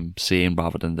what I'm seeing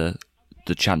rather than the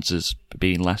chances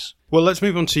being less. Well, let's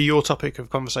move on to your topic of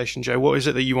conversation, Joe. What is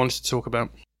it that you wanted to talk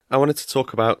about? I wanted to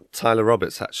talk about Tyler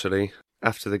Roberts, actually.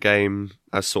 After the game,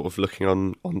 I was sort of looking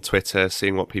on Twitter,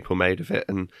 seeing what people made of it,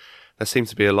 and there seemed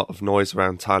to be a lot of noise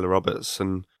around Tyler Roberts,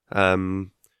 and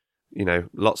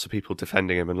lots of people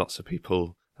defending him and lots of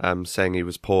people saying he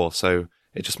was poor. So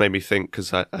it just made me think,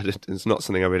 because it's not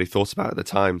something I really thought about at the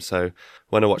time. So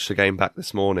when I watched the game back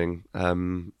this morning,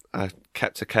 I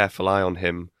kept a careful eye on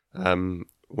him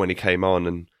when he came on,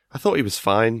 and I thought he was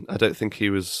fine. I don't think he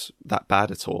was that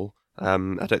bad at all.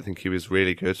 I don't think he was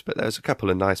really good, but there was a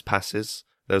couple of nice passes.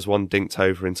 There was one dinked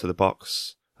over into the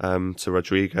box to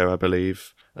Rodrigo, I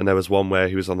believe, and there was one where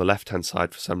he was on the left-hand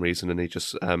side for some reason, and he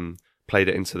just played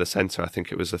it into the centre. I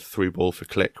think it was a through ball for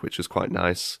Klich, which was quite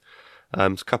nice.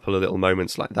 A couple of little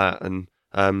moments like that, and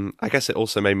I guess it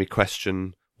also made me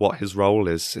question what his role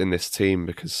is in this team,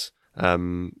 because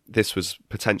this was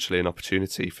potentially an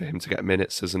opportunity for him to get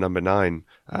minutes as a number 9,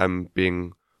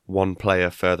 being one player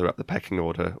further up the pecking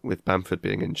order with Bamford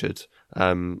being injured,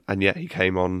 and yet he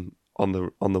came on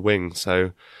the wing.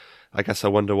 So I guess I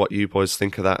wonder what you boys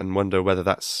think of that, and wonder whether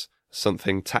that's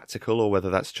something tactical or whether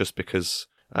that's just because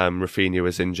Raphinha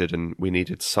was injured and we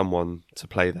needed someone to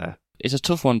play there. It's a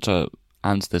tough one to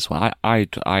answer this one. I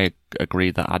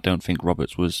agree that I don't think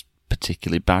Roberts was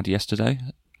particularly bad yesterday.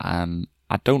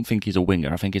 I don't think he's a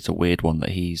winger. I think it's a weird one that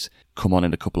he's come on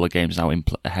in a couple of games now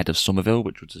ahead of Somerville,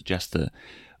 which would suggest that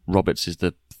Roberts is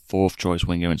the 4th choice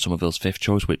winger and Somerville's 5th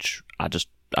choice, which I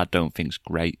don't think is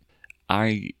great.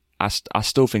 I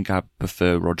still think I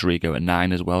prefer Rodrigo at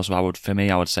 9 as well. So I would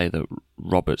say that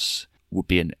Roberts would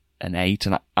be an 8,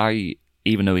 and I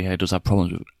even though he does have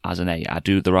problems as an 8,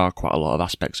 there are quite a lot of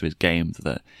aspects of his game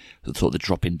that sort of the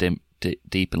dropping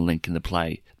deep and linking the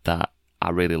play that I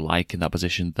really like in that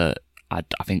position, that I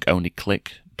think only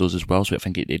Klich does as well. So I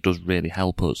think it does really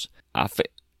help us. I think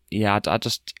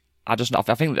I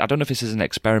don't know if this is an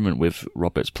experiment with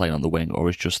Roberts playing on the wing, or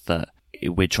it's just that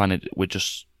it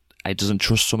doesn't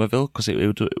trust Somerville, because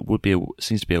it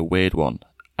seems to be a weird one.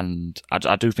 And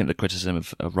I do think the criticism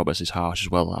of Roberts is harsh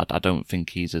as well. I don't think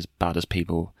he's as bad as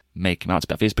people make him out to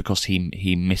be. I think it's because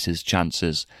he misses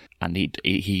chances, and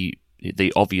he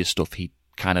the obvious stuff he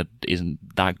kind of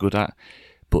isn't that good at,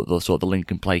 but the sort of the link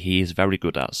and play he is very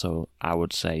good at. So I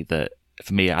would say that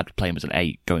for me, I'd play him as an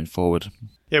 8 going forward.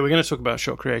 Yeah, we're going to talk about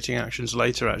shot creating actions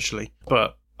later, actually,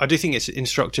 but I do think it's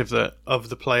instructive that of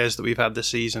the players that we've had this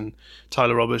season,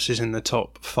 Tyler Roberts is in the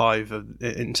top 5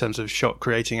 in terms of shot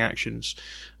creating actions,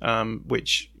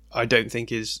 which I don't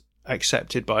think is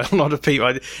accepted by a lot of people.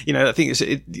 I think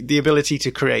the ability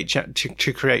to create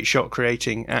shot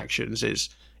creating actions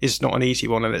is not an easy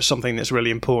one, and it's something that's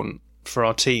really important for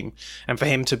our team. And for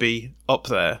him to be up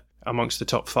there amongst the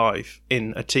top 5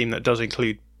 in a team that does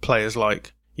include players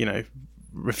like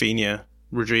Raphinha,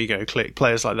 Rodrigo, Klich,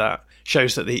 players like that,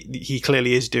 shows that he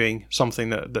clearly is doing something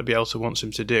that Bielsa wants him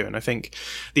to do. And I think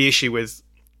the issue with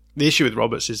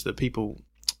Roberts is that people,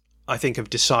 I think,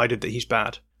 have decided that he's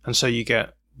bad, and so you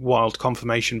get wild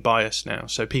confirmation bias now.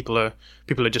 So people are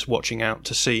just watching out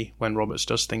to see when Roberts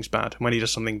does things bad, and when he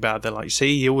does something bad, they're like,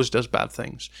 "See, he always does bad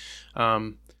things."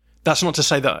 That's not to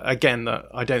say that I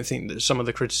don't think that some of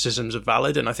the criticisms are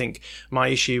valid, and I think my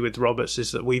issue with Roberts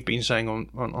is that we've been saying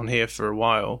on here for a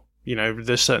while,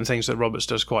 there's certain things that Roberts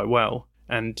does quite well,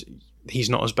 and he's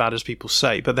not as bad as people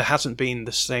say, but there hasn't been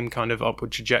the same kind of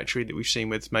upward trajectory that we've seen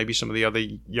with maybe some of the other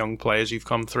young players who've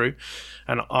come through.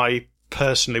 And I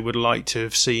personally would like to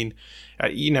have seen,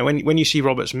 when you see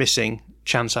Roberts missing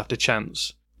chance after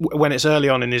chance, when it's early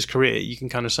on in his career, you can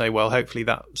kind of say, well, hopefully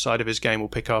that side of his game will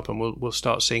pick up and we'll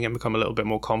start seeing him become a little bit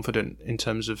more confident in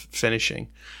terms of finishing.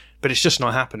 But it's just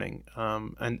not happening.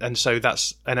 And so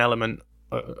that's an element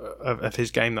of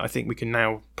his game that I think we can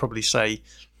now probably say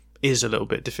is a little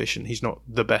bit deficient. He's not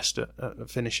the best at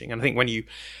finishing. And I think when you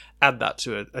add that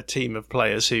to a team of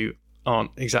players who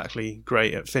aren't exactly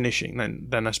great at finishing,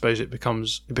 then I suppose it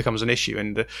becomes an issue.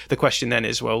 And the question then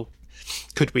is, well,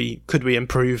 could we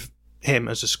improve him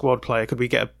as a squad player? Could we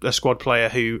get a squad player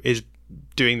who is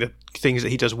doing the things that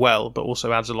he does well, but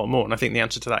also adds a lot more? And I think the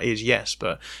answer to that is yes.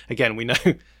 But again, we know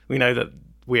that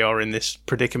we are in this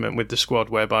predicament with the squad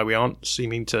whereby we aren't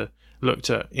seeming to look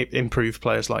to improve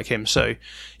players like him. So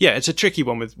yeah, it's a tricky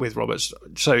one with Roberts.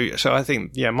 So I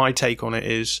think, my take on it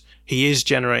is he is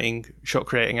generating shot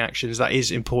creating actions. That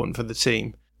is important for the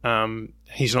team.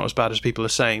 He's not as bad as people are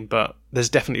saying, but there's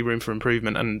definitely room for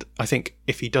improvement. And I think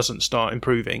if he doesn't start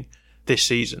improving this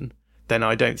season, then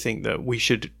I don't think that we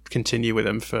should continue with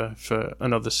him for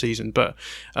another season. But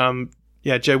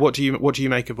Joe, what do you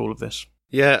make of all of this?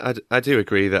 Yeah, I do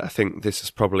agree that I think this is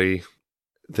probably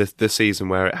the season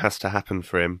where it has to happen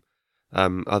for him.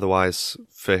 Otherwise,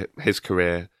 for his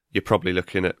career, you're probably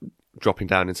looking at dropping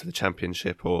down into the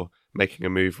Championship or making a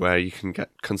move where you can get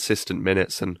consistent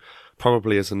minutes, and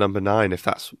probably as a number 9, if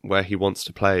that's where he wants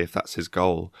to play, if that's his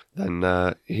goal, then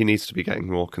he needs to be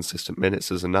getting more consistent minutes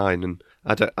as a 9. And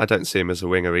I don't see him as a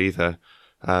winger either.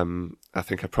 I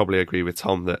think I probably agree with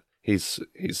Tom that he's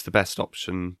the best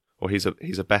option, or he's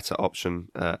a better option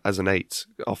as an 8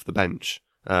 off the bench,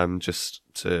 just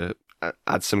to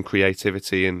add some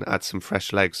creativity and add some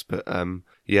fresh legs. But I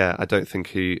don't think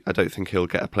he'll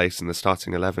get a place in the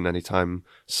starting 11 anytime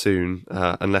soon,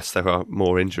 unless there are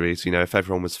more injuries. If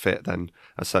everyone was fit, then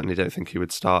I certainly don't think he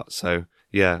would start. So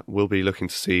yeah, we'll be looking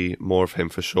to see more of him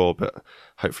for sure, but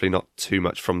hopefully not too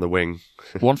much from the wing.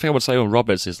 One thing I would say on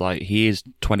Roberts is he is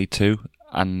 22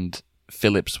 and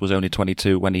Phillips was only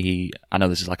 22 when I know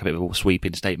this is like a bit of a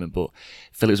sweeping statement, but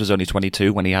Phillips was only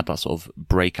 22 when he had that sort of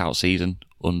breakout season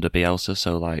under Bielsa.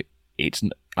 So I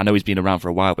know he's been around for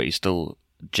a while, but he's still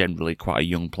generally quite a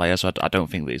young player. So I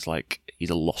don't think that he's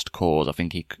a lost cause. I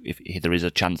think if there is a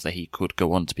chance that he could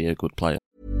go on to be a good player.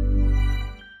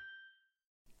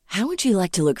 How would you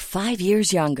like to look 5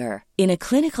 years younger? In a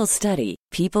clinical study,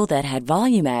 people that had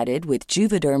volume added with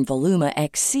Juvederm Voluma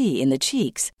XC in the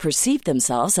cheeks perceived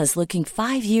themselves as looking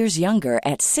 5 years younger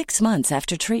at 6 months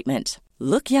after treatment.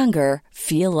 Look younger,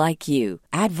 feel like you.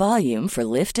 Add volume for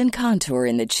lift and contour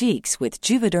in the cheeks with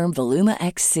Juvederm Voluma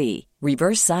XC.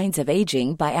 Reverse signs of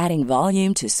aging by adding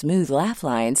volume to smooth laugh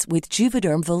lines with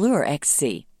Juvederm Volure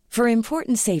XC. For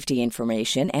important safety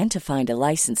information and to find a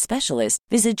licensed specialist,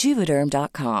 visit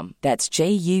Juvederm.com. That's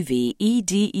JUVEDERM.com.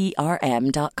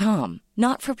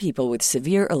 Not for people with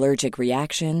severe allergic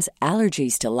reactions,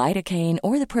 allergies to lidocaine,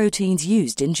 or the proteins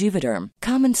used in Juvederm.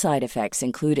 Common side effects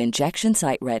include injection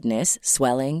site redness,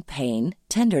 swelling, pain,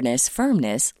 tenderness,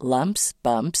 firmness, lumps,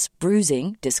 bumps,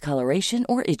 bruising, discoloration,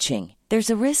 or itching. There's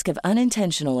a risk of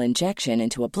unintentional injection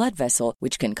into a blood vessel,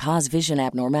 which can cause vision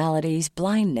abnormalities,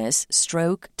 blindness,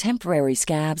 stroke, temporary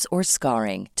scabs, or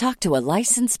scarring. Talk to a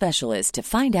licensed specialist to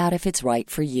find out if it's right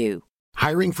for you.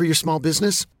 Hiring for your small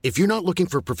business? If you're not looking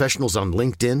for professionals on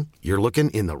LinkedIn, you're looking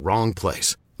in the wrong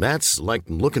place. That's like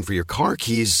looking for your car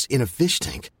keys in a fish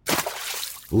tank.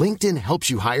 LinkedIn helps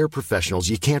you hire professionals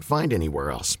you can't find anywhere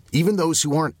else, even those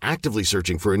who aren't actively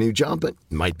searching for a new job but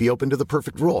might be open to the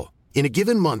perfect role. In a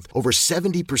given month, over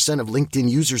 70% of LinkedIn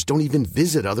users don't even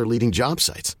visit other leading job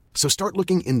sites. So start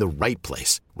looking in the right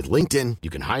place. With LinkedIn, you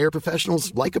can hire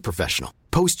professionals like a professional.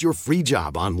 Post your free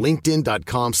job on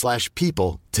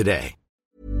linkedin.com/people today.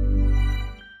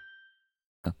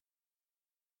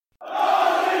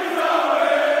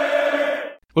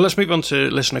 Well, let's move on to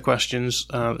listener questions.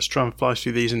 Let's try and fly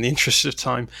through these in the interest of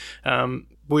time. I think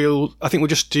we'll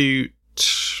just do.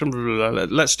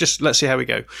 Let's see how we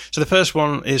go. So the first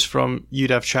one is from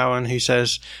Udav Chowan, who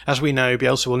says, as we know,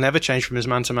 Bielsa will never change from his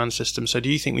man-to-man system, so do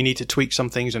you think we need to tweak some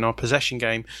things in our possession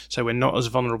game so we're not as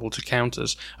vulnerable to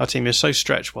counters? Our team is so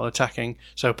stretched while attacking,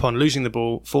 so upon losing the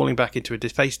ball, falling back into a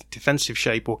defensive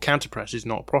shape or counter-press is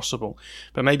not possible.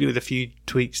 But maybe with a few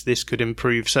tweaks this could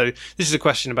improve. So this is a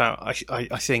question about,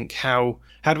 I think, how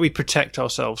do we protect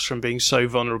ourselves from being so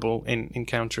vulnerable in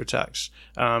counter-attacks?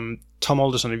 Tom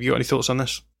Alderson, have you got any thoughts on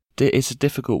this? It's a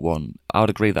difficult one. I would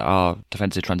agree that our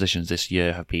defensive transitions this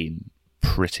year have been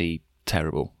pretty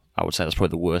terrible. I would say that's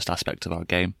probably the worst aspect of our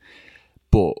game.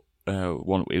 But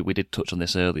we did touch on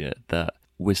this earlier, that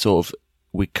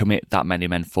we commit that many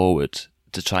men forward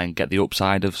to try and get the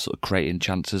upside of sort of creating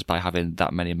chances by having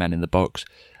that many men in the box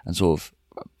and sort of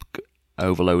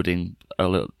overloading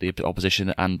the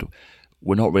opposition. And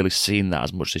we're not really seeing that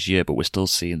as much this year, but we're still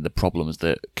seeing the problems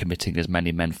that committing as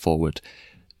many men forward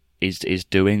is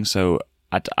doing. So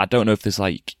I don't know if there's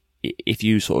like, if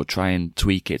you sort of try and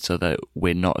tweak it so that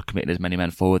we're not committing as many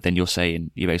men forward, then you're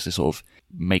basically sort of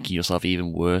making yourself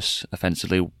even worse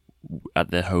offensively at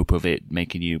the hope of it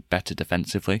making you better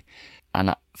defensively.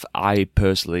 And I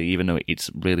personally, even though it's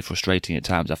really frustrating at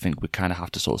times, I think we kind of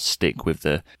have to sort of stick with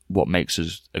what makes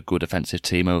us a good offensive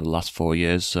team over the last 4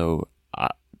 years. So,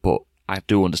 but I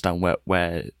do understand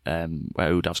where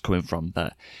Udav's coming from,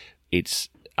 that it's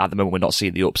at the moment we're not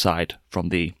seeing the upside from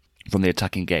the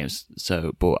attacking games.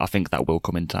 So, but I think that will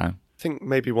come in time. I think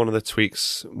maybe one of the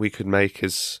tweaks we could make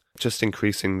is just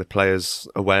increasing the players'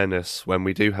 awareness when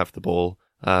we do have the ball.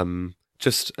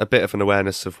 Just a bit of an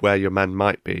awareness of where your man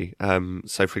might be.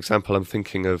 So, for example, I'm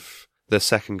thinking of the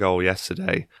second goal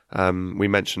yesterday. We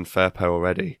mentioned Firpo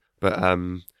already, but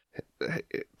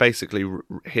basically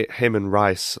him and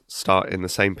Rice start in the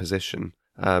same position.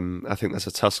 I think there's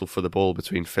a tussle for the ball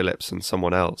between Phillips and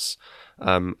someone else.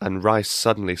 And Rice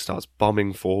suddenly starts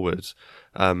bombing forward.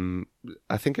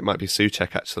 I think it might be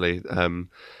Souček, actually.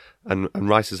 And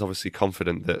Rice is obviously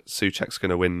confident that Souček's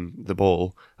going to win the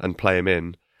ball and play him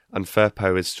in. And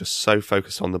Firpo is just so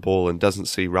focused on the ball and doesn't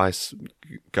see Rice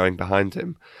going behind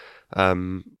him.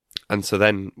 And so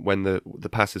then when the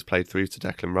pass is played through to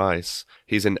Declan Rice,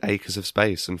 he's in acres of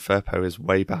space and Firpo is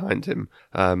way behind him.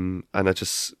 And I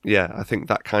think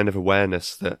that kind of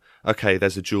awareness that, okay,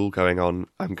 there's a duel going on,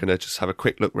 I'm going to just have a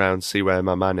quick look round, see where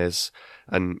my man is.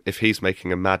 And if he's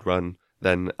making a mad run,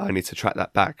 then I need to track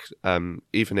that back.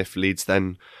 Even if Leeds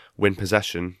then win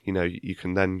possession, you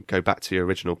can then go back to your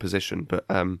original position. But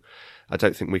I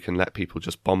don't think we can let people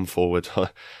just bomb forward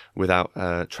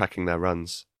without tracking their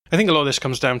runs. I think a lot of this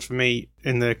comes down for me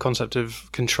in the concept of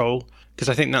control, because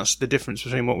I think that's the difference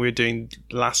between what we were doing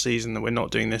last season that we're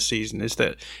not doing this season, is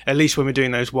that at least when we're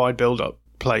doing those wide build-up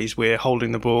plays, we're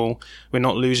holding the ball, we're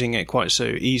not losing it quite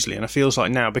so easily. And it feels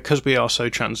like now, because we are so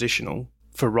transitional,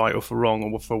 for right or for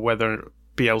wrong, or for whether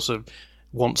Bielsa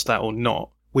wants that or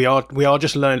not, we are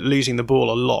just losing the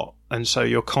ball a lot. And so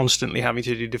you're constantly having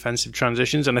to do defensive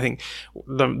transitions. And I think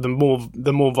the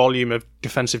more volume of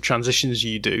defensive transitions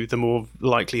you do, the more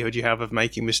likelihood you have of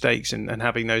making mistakes and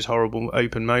having those horrible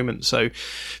open moments. So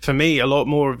for me, a lot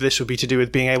more of this would be to do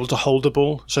with being able to hold the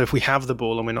ball. So if we have the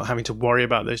ball and we're not having to worry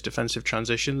about those defensive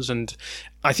transitions. And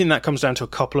I think that comes down to a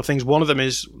couple of things. One of them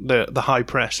is the high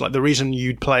press. Like, the reason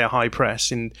you'd play a high press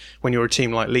when you're a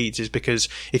team like Leeds is because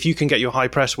if you can get your high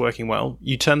press working well,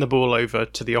 you turn the ball over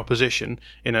to the opposition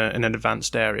in an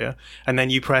advanced area, and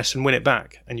then you press and win it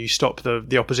back, and you stop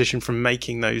the opposition from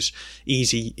making those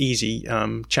easy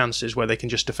chances where they can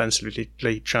just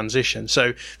defensively transition.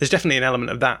 So there's definitely an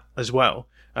element of that as well.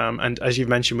 And as you've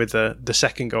mentioned with the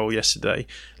second goal yesterday,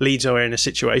 Leeds are in a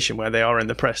situation where they are in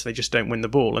the press, they just don't win the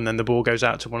ball, and then the ball goes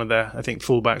out to one of their, I think,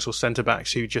 fullbacks or centre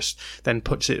backs, who just then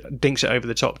dinks it over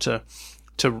the top to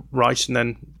Rice, and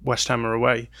then West Ham are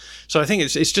away. So I think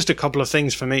it's just a couple of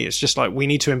things for me. It's just like, we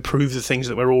need to improve the things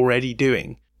that we're already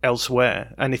doing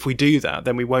elsewhere, and if we do that,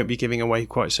 then we won't be giving away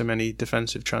quite so many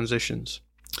defensive transitions.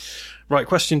 Right,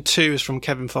 question 2 is from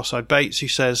Kevin Fosside-Bates, who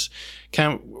says,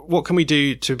 what can we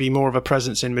do to be more of a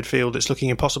presence in midfield? It's looking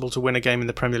impossible to win a game in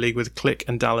the Premier League with Klich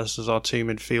and Dallas as our two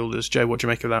midfielders. Joe, what do you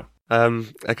make of that?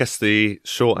 I guess the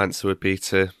short answer would be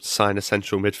to sign a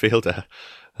central midfielder.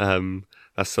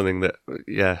 That's something that,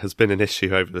 has been an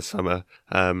issue over the summer.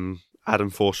 Adam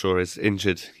Forshaw is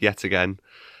injured yet again,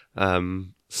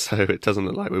 so it doesn't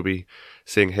look like we'll be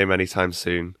seeing him anytime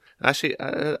soon. Actually,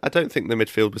 I don't think the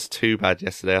midfield was too bad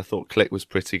yesterday. I thought Klich was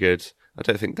pretty good. I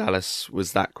don't think Dallas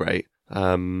was that great.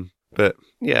 But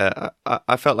yeah,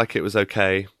 I felt like it was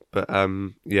okay. But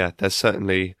there's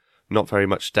certainly not very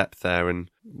much depth there.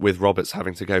 And with Roberts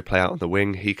having to go play out on the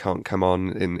wing, he can't come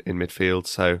on in midfield.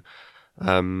 So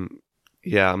I'm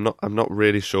not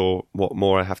really sure what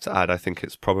more I have to add. I think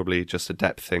it's probably just a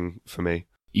depth thing for me.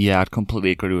 Yeah, I'd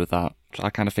completely agree with that. I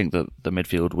kind of think that the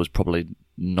midfield was probably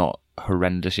not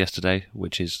horrendous yesterday,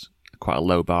 which is quite a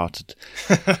low bar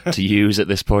to use at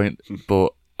this point.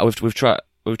 But we've tried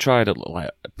like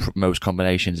most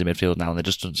combinations in midfield now, and there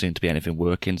just doesn't seem to be anything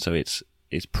working. So it's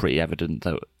pretty evident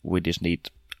that we just need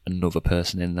another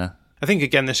person in there. I think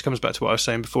again this comes back to what I was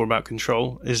saying before about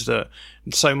control. Is that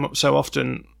so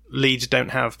often Leeds don't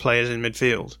have players in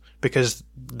midfield because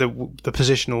the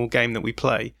positional game that we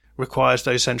play requires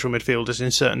those central midfielders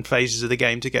in certain phases of the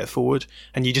game to get forward,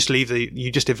 and you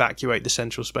just evacuate the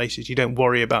central spaces. You don't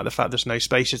worry about the fact there's no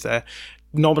spaces there,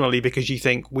 nominally because you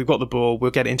think we've got the ball,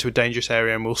 we'll get into a dangerous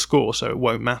area and we'll score, so it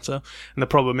won't matter. And the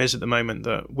problem is at the moment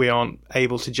that we aren't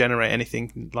able to generate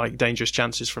anything like dangerous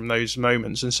chances from those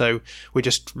moments, and so we're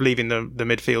just leaving the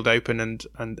midfield open,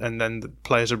 and then the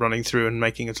players are running through and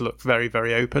making us look very,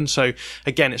 very open. So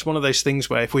again, it's one of those things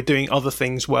where if we're doing other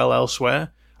things well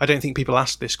elsewhere, I don't think people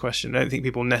ask this question. I don't think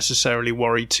people necessarily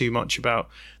worry too much about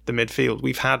the midfield.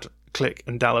 We've had Klich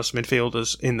and Dallas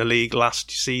midfielders in the league last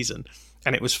season,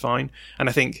 and it was fine. And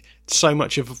I think so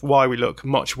much of why we look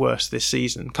much worse this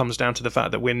season comes down to the fact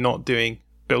that we're not doing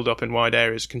build-up in wide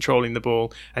areas, controlling the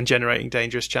ball and generating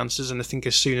dangerous chances. And I think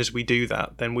as soon as we do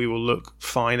that, then we will look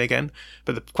fine again.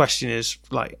 But the question is,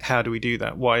 like, how do we do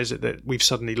that? Why is it that we've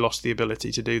suddenly lost the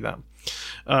ability to do that?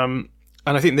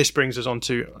 And I think this brings us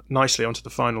nicely onto the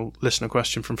final listener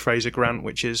question from Fraser Grant,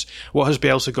 which is, what has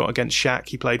Bielsa got against Shaq?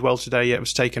 He played well today, yet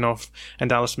was taken off, and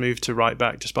Dallas moved to right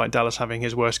back, despite Dallas having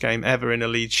his worst game ever in a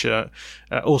Leeds shirt.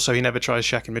 Also, he never tries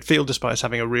Shaq in midfield, despite us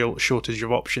having a real shortage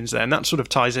of options there. And that sort of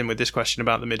ties in with this question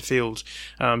about the midfield,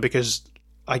 because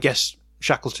I guess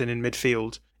Shackleton in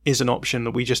midfield is an option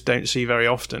that we just don't see very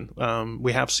often.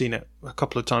 We have seen it a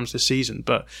couple of times this season,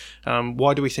 but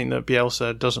why do we think that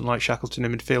Bielsa doesn't like Shackleton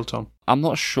in midfield, Tom? I'm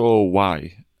not sure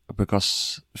why,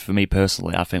 because for me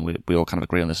personally, I think we all kind of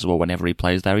agree on this as well. Whenever he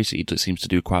plays there, he seems to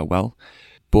do quite well.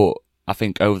 But I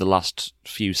think over the last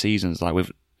few seasons, like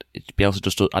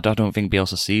Bielsa I don't think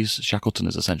Bielsa sees Shackleton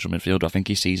as a central midfielder. I think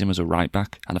he sees him as a right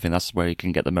back, and I think that's where he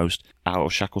can get the most out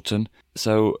of Shackleton.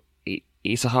 So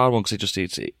it's a hard one because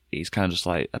he's kind of just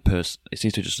like a person. It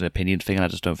seems to be just an opinion thing, and I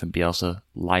just don't think Bielsa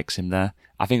likes him there.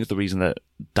 I think the reason that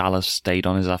Dallas stayed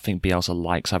on is I think Bielsa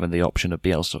likes having the option of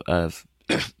Bielsa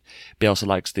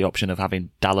likes the option of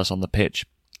having Dallas on the pitch,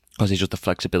 because it's just the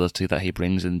flexibility that he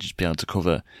brings and just being able to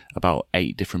cover about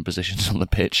 8 different positions on the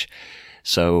pitch.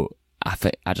 So I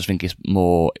just think it's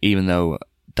more, even though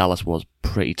Dallas was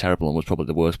pretty terrible and was probably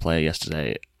the worst player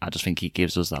yesterday, I just think he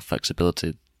gives us that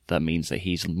flexibility that means that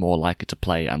he's more likely to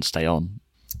play and stay on.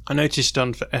 I noticed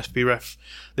for FBref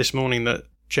this morning that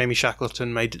Jamie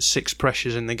Shackleton made 6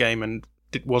 pressures in the game and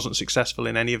it wasn't successful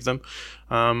in any of them.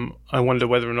 I wonder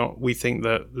whether or not we think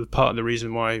that part of the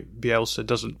reason why Bielsa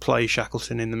doesn't play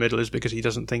Shackleton in the middle is because he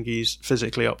doesn't think he's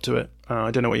physically up to it.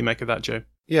 I don't know what you make of that, Joe.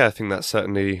 Yeah, I think that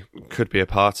certainly could be a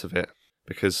part of it,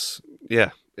 because, yeah,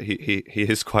 he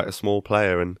is quite a small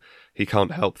player and he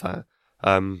can't help that.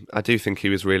 I do think he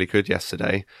was really good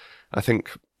yesterday. I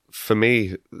think for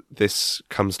me, this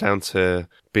comes down to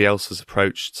Bielsa's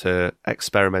approach to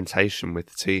experimentation with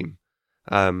the team.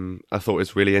 I thought it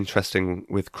was really interesting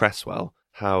with Cresswell,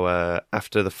 how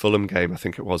after the Fulham game, I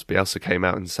think it was, Bielsa came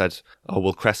out and said,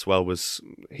 Cresswell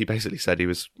he basically said he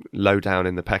was low down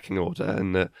in the pecking order,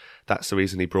 and that's the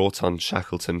reason he brought on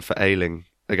Shackleton for Ayling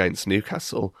against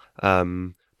Newcastle.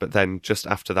 But then just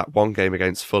after that one game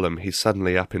against Fulham, he's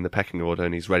suddenly up in the pecking order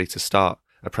and he's ready to start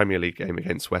a Premier League game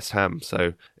against West Ham.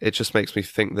 So it just makes me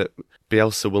think that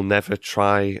Bielsa will never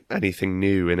try anything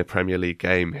new in a Premier League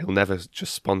game. He'll never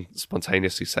just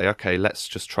spontaneously say, okay, let's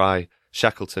just try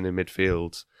Shackleton in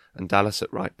midfield and Dallas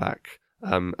at right back,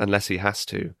 unless he has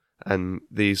to. And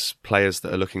these players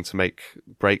that are looking to make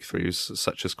breakthroughs,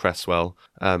 such as Cresswell,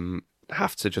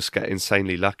 have to just get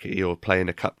insanely lucky or play in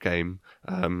a cup game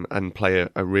and play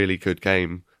a really good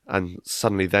game, and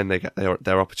suddenly then they get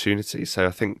their opportunity. So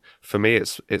I think for me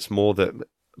it's more that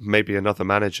maybe another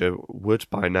manager would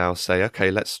by now say,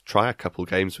 okay, let's try a couple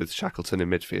games with Shackleton in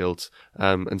midfield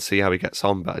and see how he gets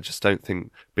on. But I just don't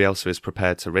think Bielsa is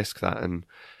prepared to risk that. And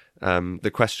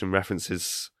the question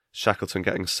references Shackleton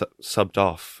getting subbed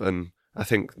off, and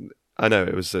I know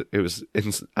it was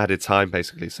in added time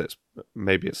basically, so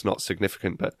maybe it's not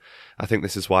significant, but I think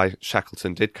this is why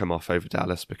Shackleton did come off over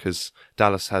Dallas, because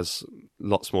Dallas has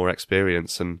lots more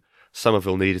experience and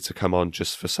Somerville needed to come on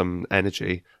just for some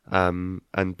energy, and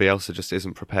Bielsa just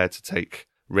isn't prepared to take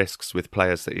risks with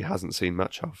players that he hasn't seen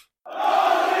much of.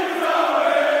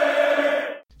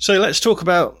 So let's talk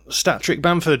about Stat-Trick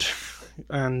Bamford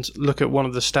and look at one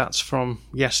of the stats from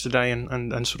yesterday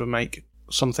and sort of make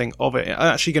something of it.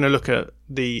 I'm actually going to look at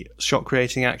the shot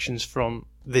creating actions from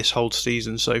this whole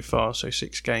season so far, so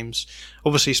 6 games.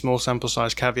 Obviously small sample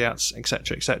size, caveats,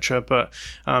 etc., but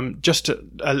just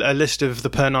a list of the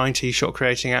per 90 shot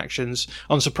creating actions.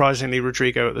 Unsurprisingly,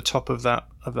 Rodrigo at the top of that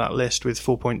list with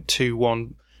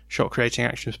 4.21 shot creating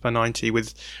actions per 90,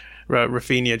 with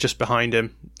Rafinha just behind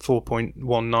him,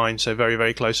 4.19, so very,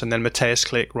 very close. And then Mateusz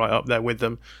Klich right up there with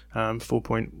them,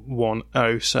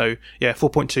 4.10. So, yeah,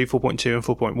 4.2, 4.2 and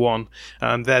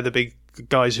 4.1. They're the big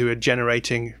guys who are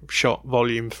generating shot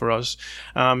volume for us.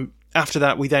 After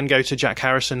that, we then go to Jack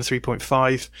Harrison,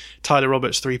 3.5, Tyler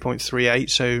Roberts, 3.38.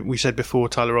 So we said before,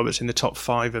 Tyler Roberts in the top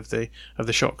 5 of the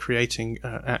shot creating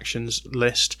actions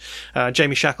list.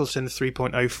 Jamie Shackleton,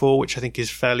 3.04, which I think is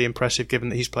fairly impressive given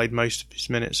that he's played most of his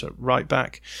minutes at right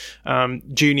back.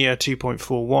 Junior,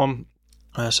 2.41.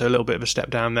 So a little bit of a step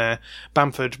down there.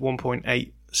 Bamford,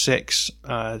 1.86.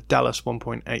 Dallas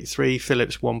 1.83,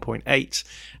 Phillips 1.8,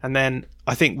 and then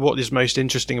I think what is most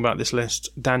interesting about this list,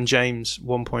 Dan James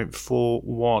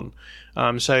 1.41.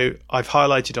 So I've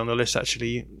highlighted on the list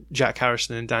actually Jack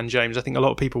Harrison and Dan James. I think a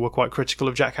lot of people were quite critical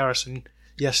of Jack Harrison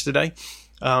yesterday,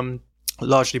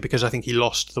 largely because I think he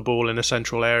lost the ball in a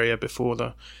central area before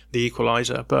the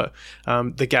equaliser. But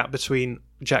the gap between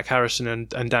Jack Harrison and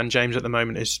Dan James at the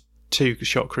moment is 2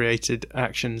 shot created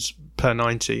actions per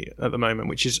 90 at the moment,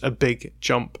 which is a big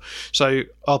jump. So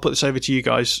I'll put this over to you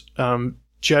guys.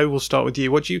 Joe, we'll start with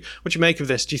you. What do you make of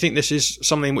this? Do you think this is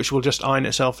something which will just iron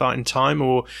itself out in time,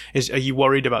 or are you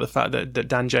worried about the fact that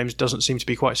Dan James doesn't seem to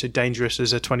be quite so dangerous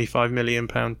as a £25 million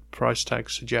price tag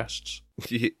suggests?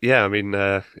 Yeah, I mean,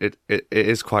 it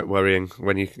is quite worrying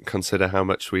when you consider how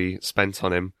much we spent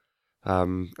on him.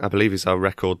 I believe he's our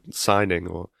record signing,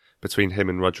 or between him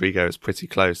and Rodrigo is pretty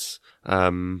close.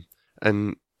 And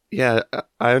yeah,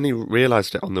 I only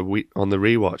realised it on the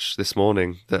rewatch this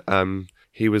morning that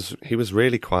he was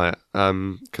really quiet.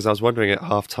 Because I was wondering at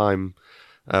half time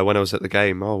when I was at the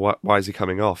game, why is he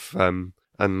coming off? And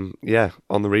yeah,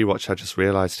 on the rewatch I just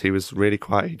realised he was really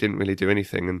quiet. He didn't really do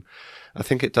anything, and I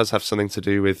think it does have something to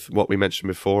do with what we mentioned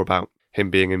before about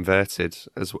him being inverted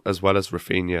as well as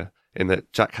Rafinha, in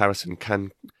that Jack Harrison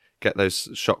can get those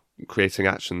shot creating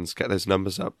actions, get those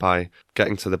numbers up by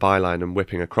getting to the byline and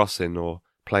whipping a cross in or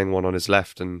playing one on his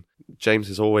left. And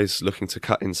James is always looking to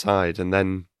cut inside. And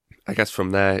then I guess from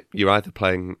there, you're either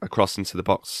playing a cross into the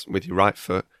box with your right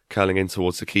foot, curling in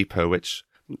towards the keeper, which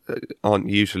aren't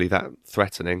usually that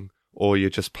threatening, or you're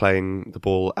just playing the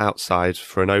ball outside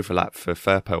for an overlap for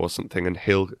Firpo or something, and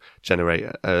he'll generate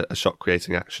a shot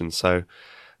creating action. So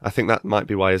I think that might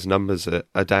be why his numbers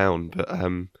are down. But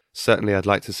certainly I'd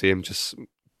like to see him just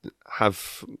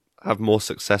have more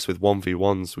success with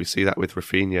 1v1s. We see that with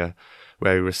Rafinha,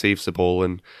 where he receives the ball,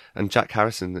 and Jack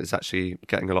Harrison is actually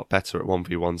getting a lot better at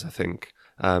 1v1s, I think.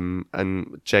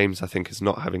 And James, I think, is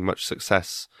not having much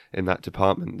success in that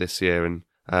department this year. And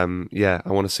yeah,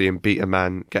 I want to see him beat a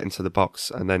man, get into the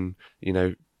box, and then,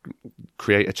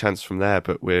 create a chance from there.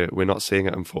 But we're not seeing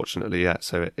it, unfortunately, yet.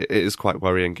 So it is quite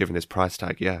worrying given his price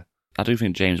tag, yeah. I do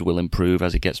think James will improve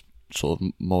as he gets sort of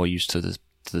more used to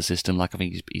the system. Like, I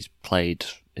think he's played,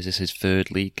 is this his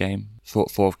 3rd league game?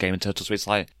 4th game in total, so it's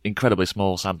like incredibly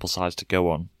small sample size to go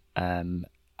on.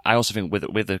 I also think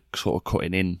with the sort of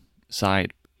cutting in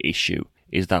side issue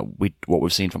is that what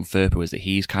we've seen from Firpo is that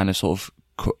he's kind of sort of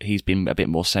he's been a bit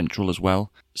more central as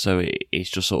well. So it's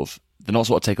just sort of, they're not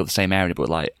sort of take up the same area, but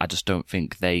like I just don't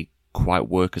think they quite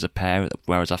work as a pair.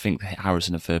 Whereas I think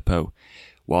Harrison and Firpo,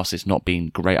 whilst it's not been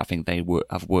great, I think they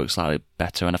have worked slightly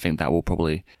better, and I think that will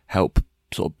probably help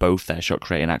sort of both their shot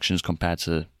creating actions compared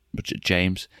to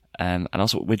James. And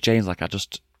also with James, like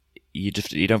you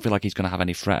don't feel like he's going to have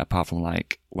any threat apart from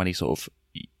like when he sort of,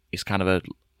 it's kind of a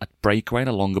breakaway and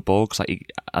a longer ball, cause he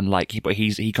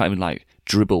can't even like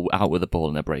dribble out with the ball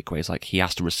in a breakaway. It's like he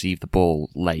has to receive the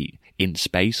ball late in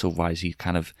space, otherwise he's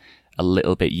kind of a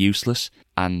little bit useless.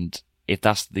 And if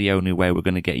that's the only way we're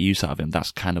going to get use out of him,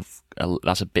 that's kind of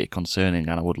that's a bit concerning,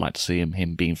 and I would like to see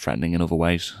him being threatening in other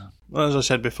ways. Well, as I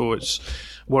said before, it's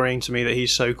worrying to me that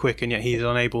he's so quick and yet he's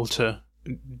unable to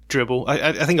dribble.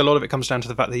 I think a lot of it comes down to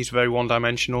the fact that he's very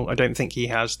one-dimensional. I don't think he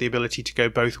has the ability to go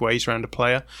both ways around a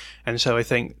player, and so I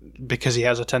think because he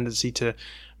has a tendency to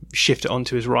shift it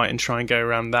onto his right and try and go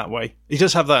around that way. He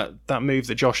does have that move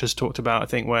that Josh has talked about, I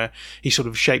think, where he sort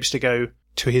of shapes to go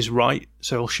to his right,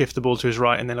 so he'll shift the ball to his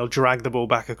right and then he'll drag the ball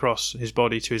back across his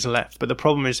body to his left. But the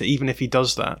problem is that even if he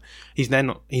does that, he's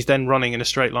then running in a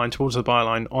straight line towards the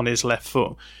byline on his left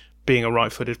foot, being a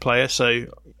right-footed player. So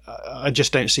I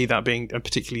just don't see that being a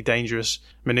particularly dangerous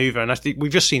manoeuvre. And I think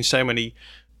we've just seen so many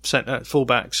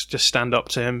fullbacks just stand up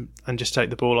to him and just take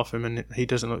the ball off him, and he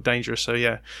doesn't look dangerous. So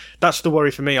yeah, that's the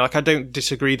worry for me. Like, I don't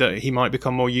disagree that he might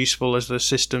become more useful as the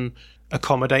system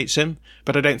accommodates him,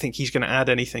 but I don't think he's going to add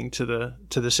anything to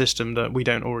the system that we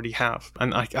don't already have.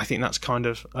 And I think that's kind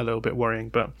of a little bit worrying.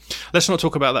 But let's not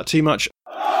talk about that too much.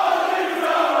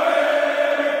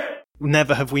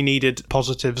 Never have we needed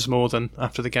positives more than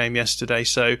after the game yesterday.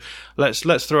 So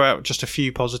let's throw out just a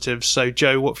few positives. So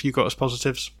Joe, what have you got as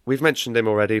positives? We've mentioned him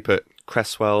already, but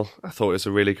Cresswell, I thought it was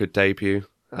a really good debut.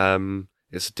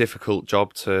 it's a difficult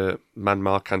job to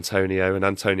man-mark Antonio, and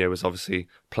Antonio was obviously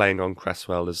playing on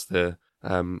Cresswell as the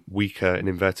weaker, in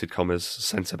inverted commas,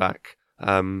 centre-back.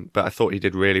 But I thought he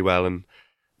did really well, and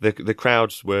the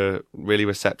crowds were really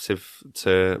receptive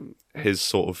to his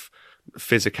sort of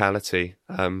physicality.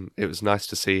 It was nice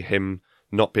to see him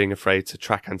not being afraid to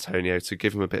track Antonio, to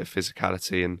give him a bit of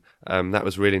physicality, and that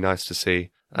was really nice to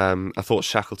see. I thought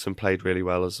Shackleton played really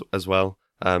well as well.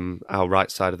 Our right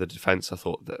side of the defence, I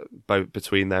thought that both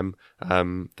between them,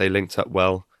 they linked up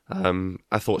well.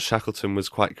 I thought Shackleton was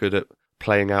quite good at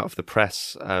playing out of the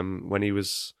press when he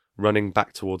was running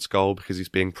back towards goal because he's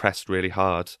being pressed really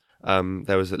hard.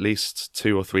 There was at least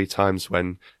 2 or 3 times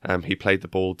when he played the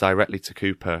ball directly to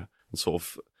Cooper, and sort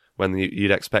of when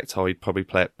you'd expect, he'd probably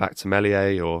play it back to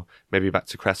Meslier or maybe back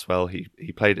to Cresswell. He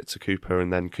played it to Cooper,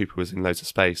 and then Cooper was in loads of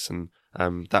space, and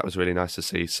that was really nice to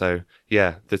see. So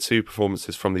yeah, the 2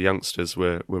 performances from the youngsters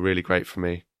were really great for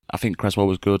me. I think Cresswell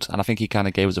was good, and I think he kind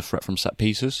of gave us a threat from set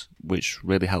pieces, which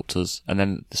really helped us. And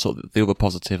then the other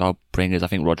positive I'll bring is I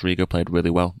think Rodrigo played really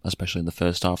well, especially in the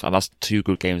first half. And that's 2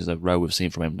 good games in a row we've seen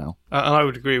from him now. And I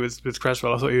would agree with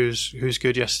Cresswell. I thought he was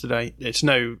good yesterday. It's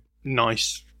no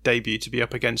nice debut to be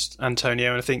up against Antonio,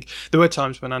 and I think there were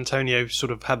times when Antonio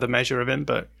sort of had the measure of him,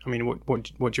 but I mean,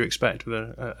 what do you expect with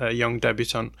a young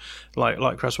debutant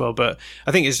like Cresswell? But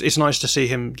I think it's nice to see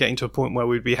him getting to a point where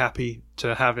we'd be happy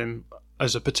to have him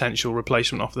as a potential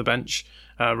replacement off the bench,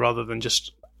 rather than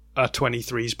just a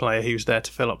 23s player who's there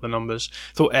to fill up the numbers.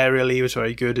 I thought aerially he was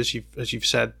very good, as you've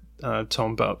said,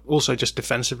 Tom, but also just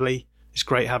defensively, it's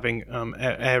great having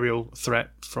aerial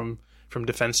threat from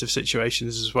defensive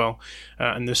situations as well.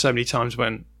 And there's so many times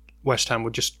when West Ham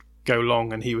would just go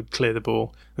long and he would clear the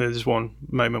ball. There's one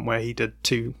moment where he did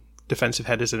 2 defensive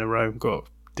headers in a row, got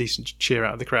decent cheer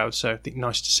out of the crowd, so I think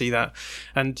nice to see that.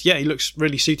 And yeah, he looks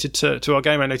really suited to our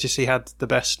game. I noticed he had the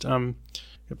best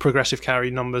progressive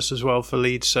carry numbers as well for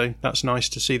Leeds, so that's nice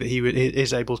to see that he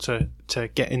is able to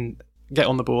get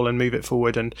on the ball and move it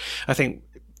forward. And I think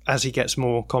as he gets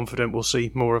more confident, we'll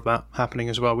see more of that happening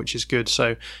as well, which is good.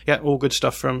 So yeah, all good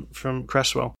stuff from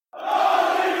Cresswell.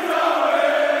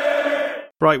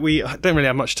 Right, we don't really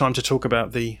have much time to talk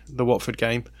about the Watford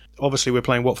game. Obviously, we're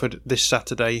playing Watford this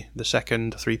Saturday, the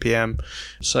 2nd, 3 p.m.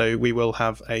 So we will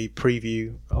have a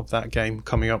preview of that game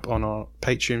coming up on our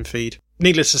Patreon feed.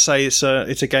 Needless to say, it's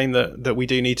a game that we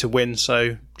do need to win.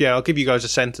 So yeah, I'll give you guys a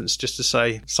sentence just to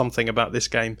say something about this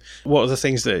game. What are the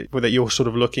things that you're sort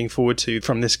of looking forward to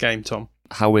from this game, Tom?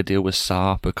 How we deal with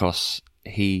Sarr, because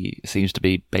he seems to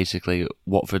be basically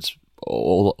Watford's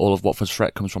all of Watford's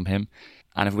threat comes from him.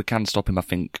 And if we can stop him, I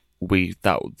think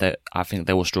I think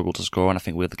they will struggle to score, and I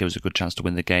think we'll give us a good chance to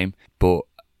win the game. But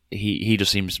he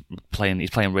just seems he's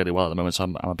playing really well at the moment, so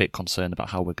I'm a bit concerned about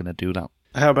how we're going to do that.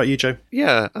 How about you, Joe?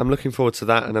 Yeah, I'm looking forward to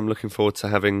that, and I'm looking forward to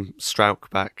having Strauch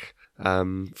back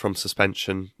from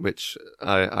suspension, which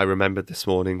I remembered this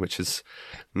morning, which is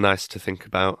nice to think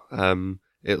about.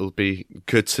 It'll be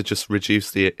good to just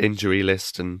reduce the injury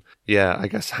list. And yeah, I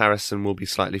guess Harrison will be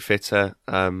slightly fitter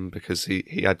because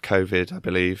he had COVID, I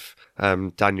believe.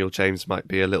 Daniel James might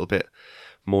be a little bit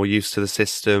more used to the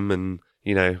system. And,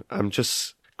 you know, I'm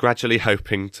just gradually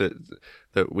hoping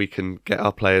that we can get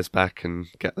our players back and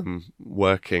get them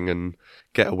working and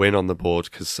get a win on the board,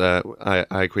 because I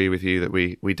agree with you that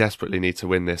we desperately need to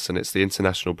win this, and it's the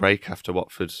international break after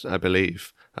Watford, I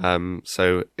believe.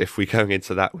 So if we're going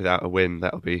into that without a win,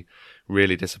 that'll be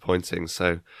really disappointing.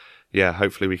 So yeah,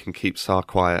 hopefully we can keep Sarr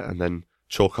quiet and then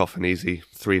chalk off an easy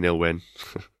 3-0 win.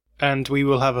 And we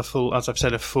will have a full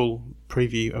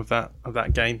preview of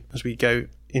that game as we go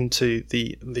into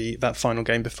that final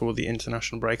game before the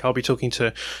international break. I'll be talking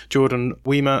to Jordan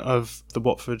Weimer of the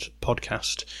Watford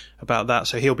podcast about that,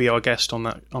 so he'll be our guest on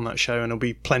that show, and there'll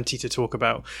be plenty to talk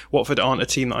about. Watford aren't a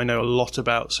team that I know a lot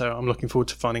about, so I'm looking forward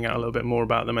to finding out a little bit more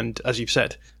about them. And as you've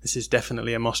said, this is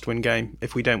definitely a must-win game.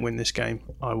 If we don't win this game,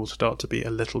 I will start to be a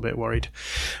little bit worried.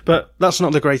 But that's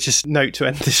not the greatest note to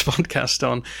end this podcast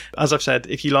on. As I've said,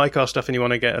 if you like our stuff and you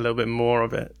want to get a little bit more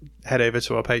of it, head over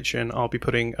to our Patreon. I'll be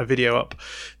putting a video up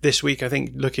this week, I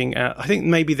think, looking at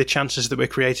maybe the chances that we're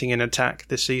creating in attack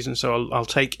this season. So I'll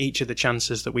take each of the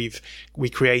chances that we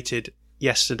created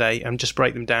yesterday and just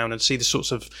break them down and see the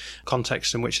sorts of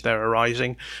context in which they're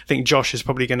arising. I think Josh is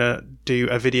probably going to do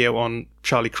a video on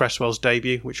Charlie Cresswell's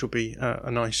debut, which will be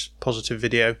a nice positive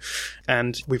video.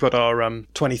 And we've got our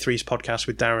 23s podcast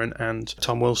with Darren and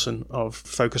Tom Wilson of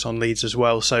Focus on Leeds as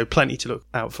well. So plenty to look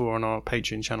out for on our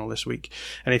Patreon channel this week.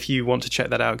 And if you want to check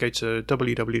that out, go to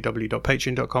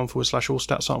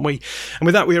www.patreon.com/allstatsaren'twe. And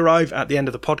with that, we arrive at the end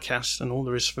of the podcast. And all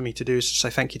there is for me to do is to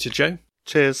say thank you to Joe.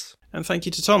 Cheers. And thank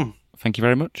you to Tom. Thank you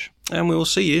very much. and we will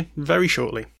see you very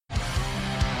shortly.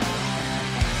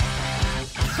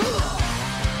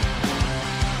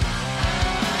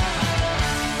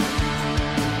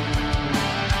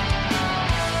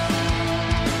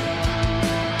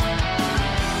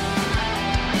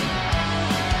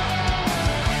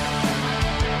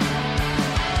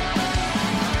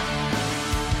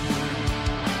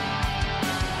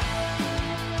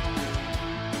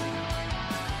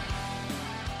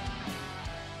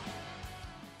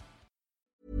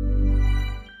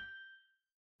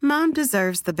 Mom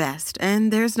deserves the best,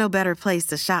 and there's no better place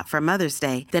to shop for Mother's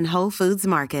Day than Whole Foods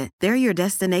Market. They're your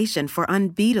destination for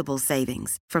unbeatable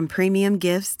savings, from premium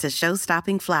gifts to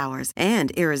show-stopping flowers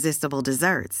and irresistible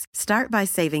desserts. Start by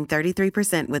saving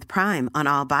 33% with Prime on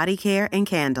all body care and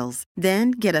candles.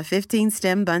 Then get a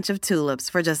 15-stem bunch of tulips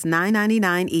for just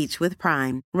 $9.99 each with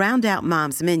Prime. Round out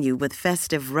Mom's menu with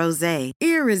festive rosé,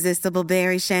 irresistible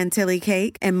berry chantilly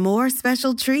cake, and more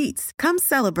special treats. Come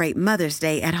celebrate Mother's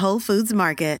Day at Whole Foods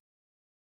Market.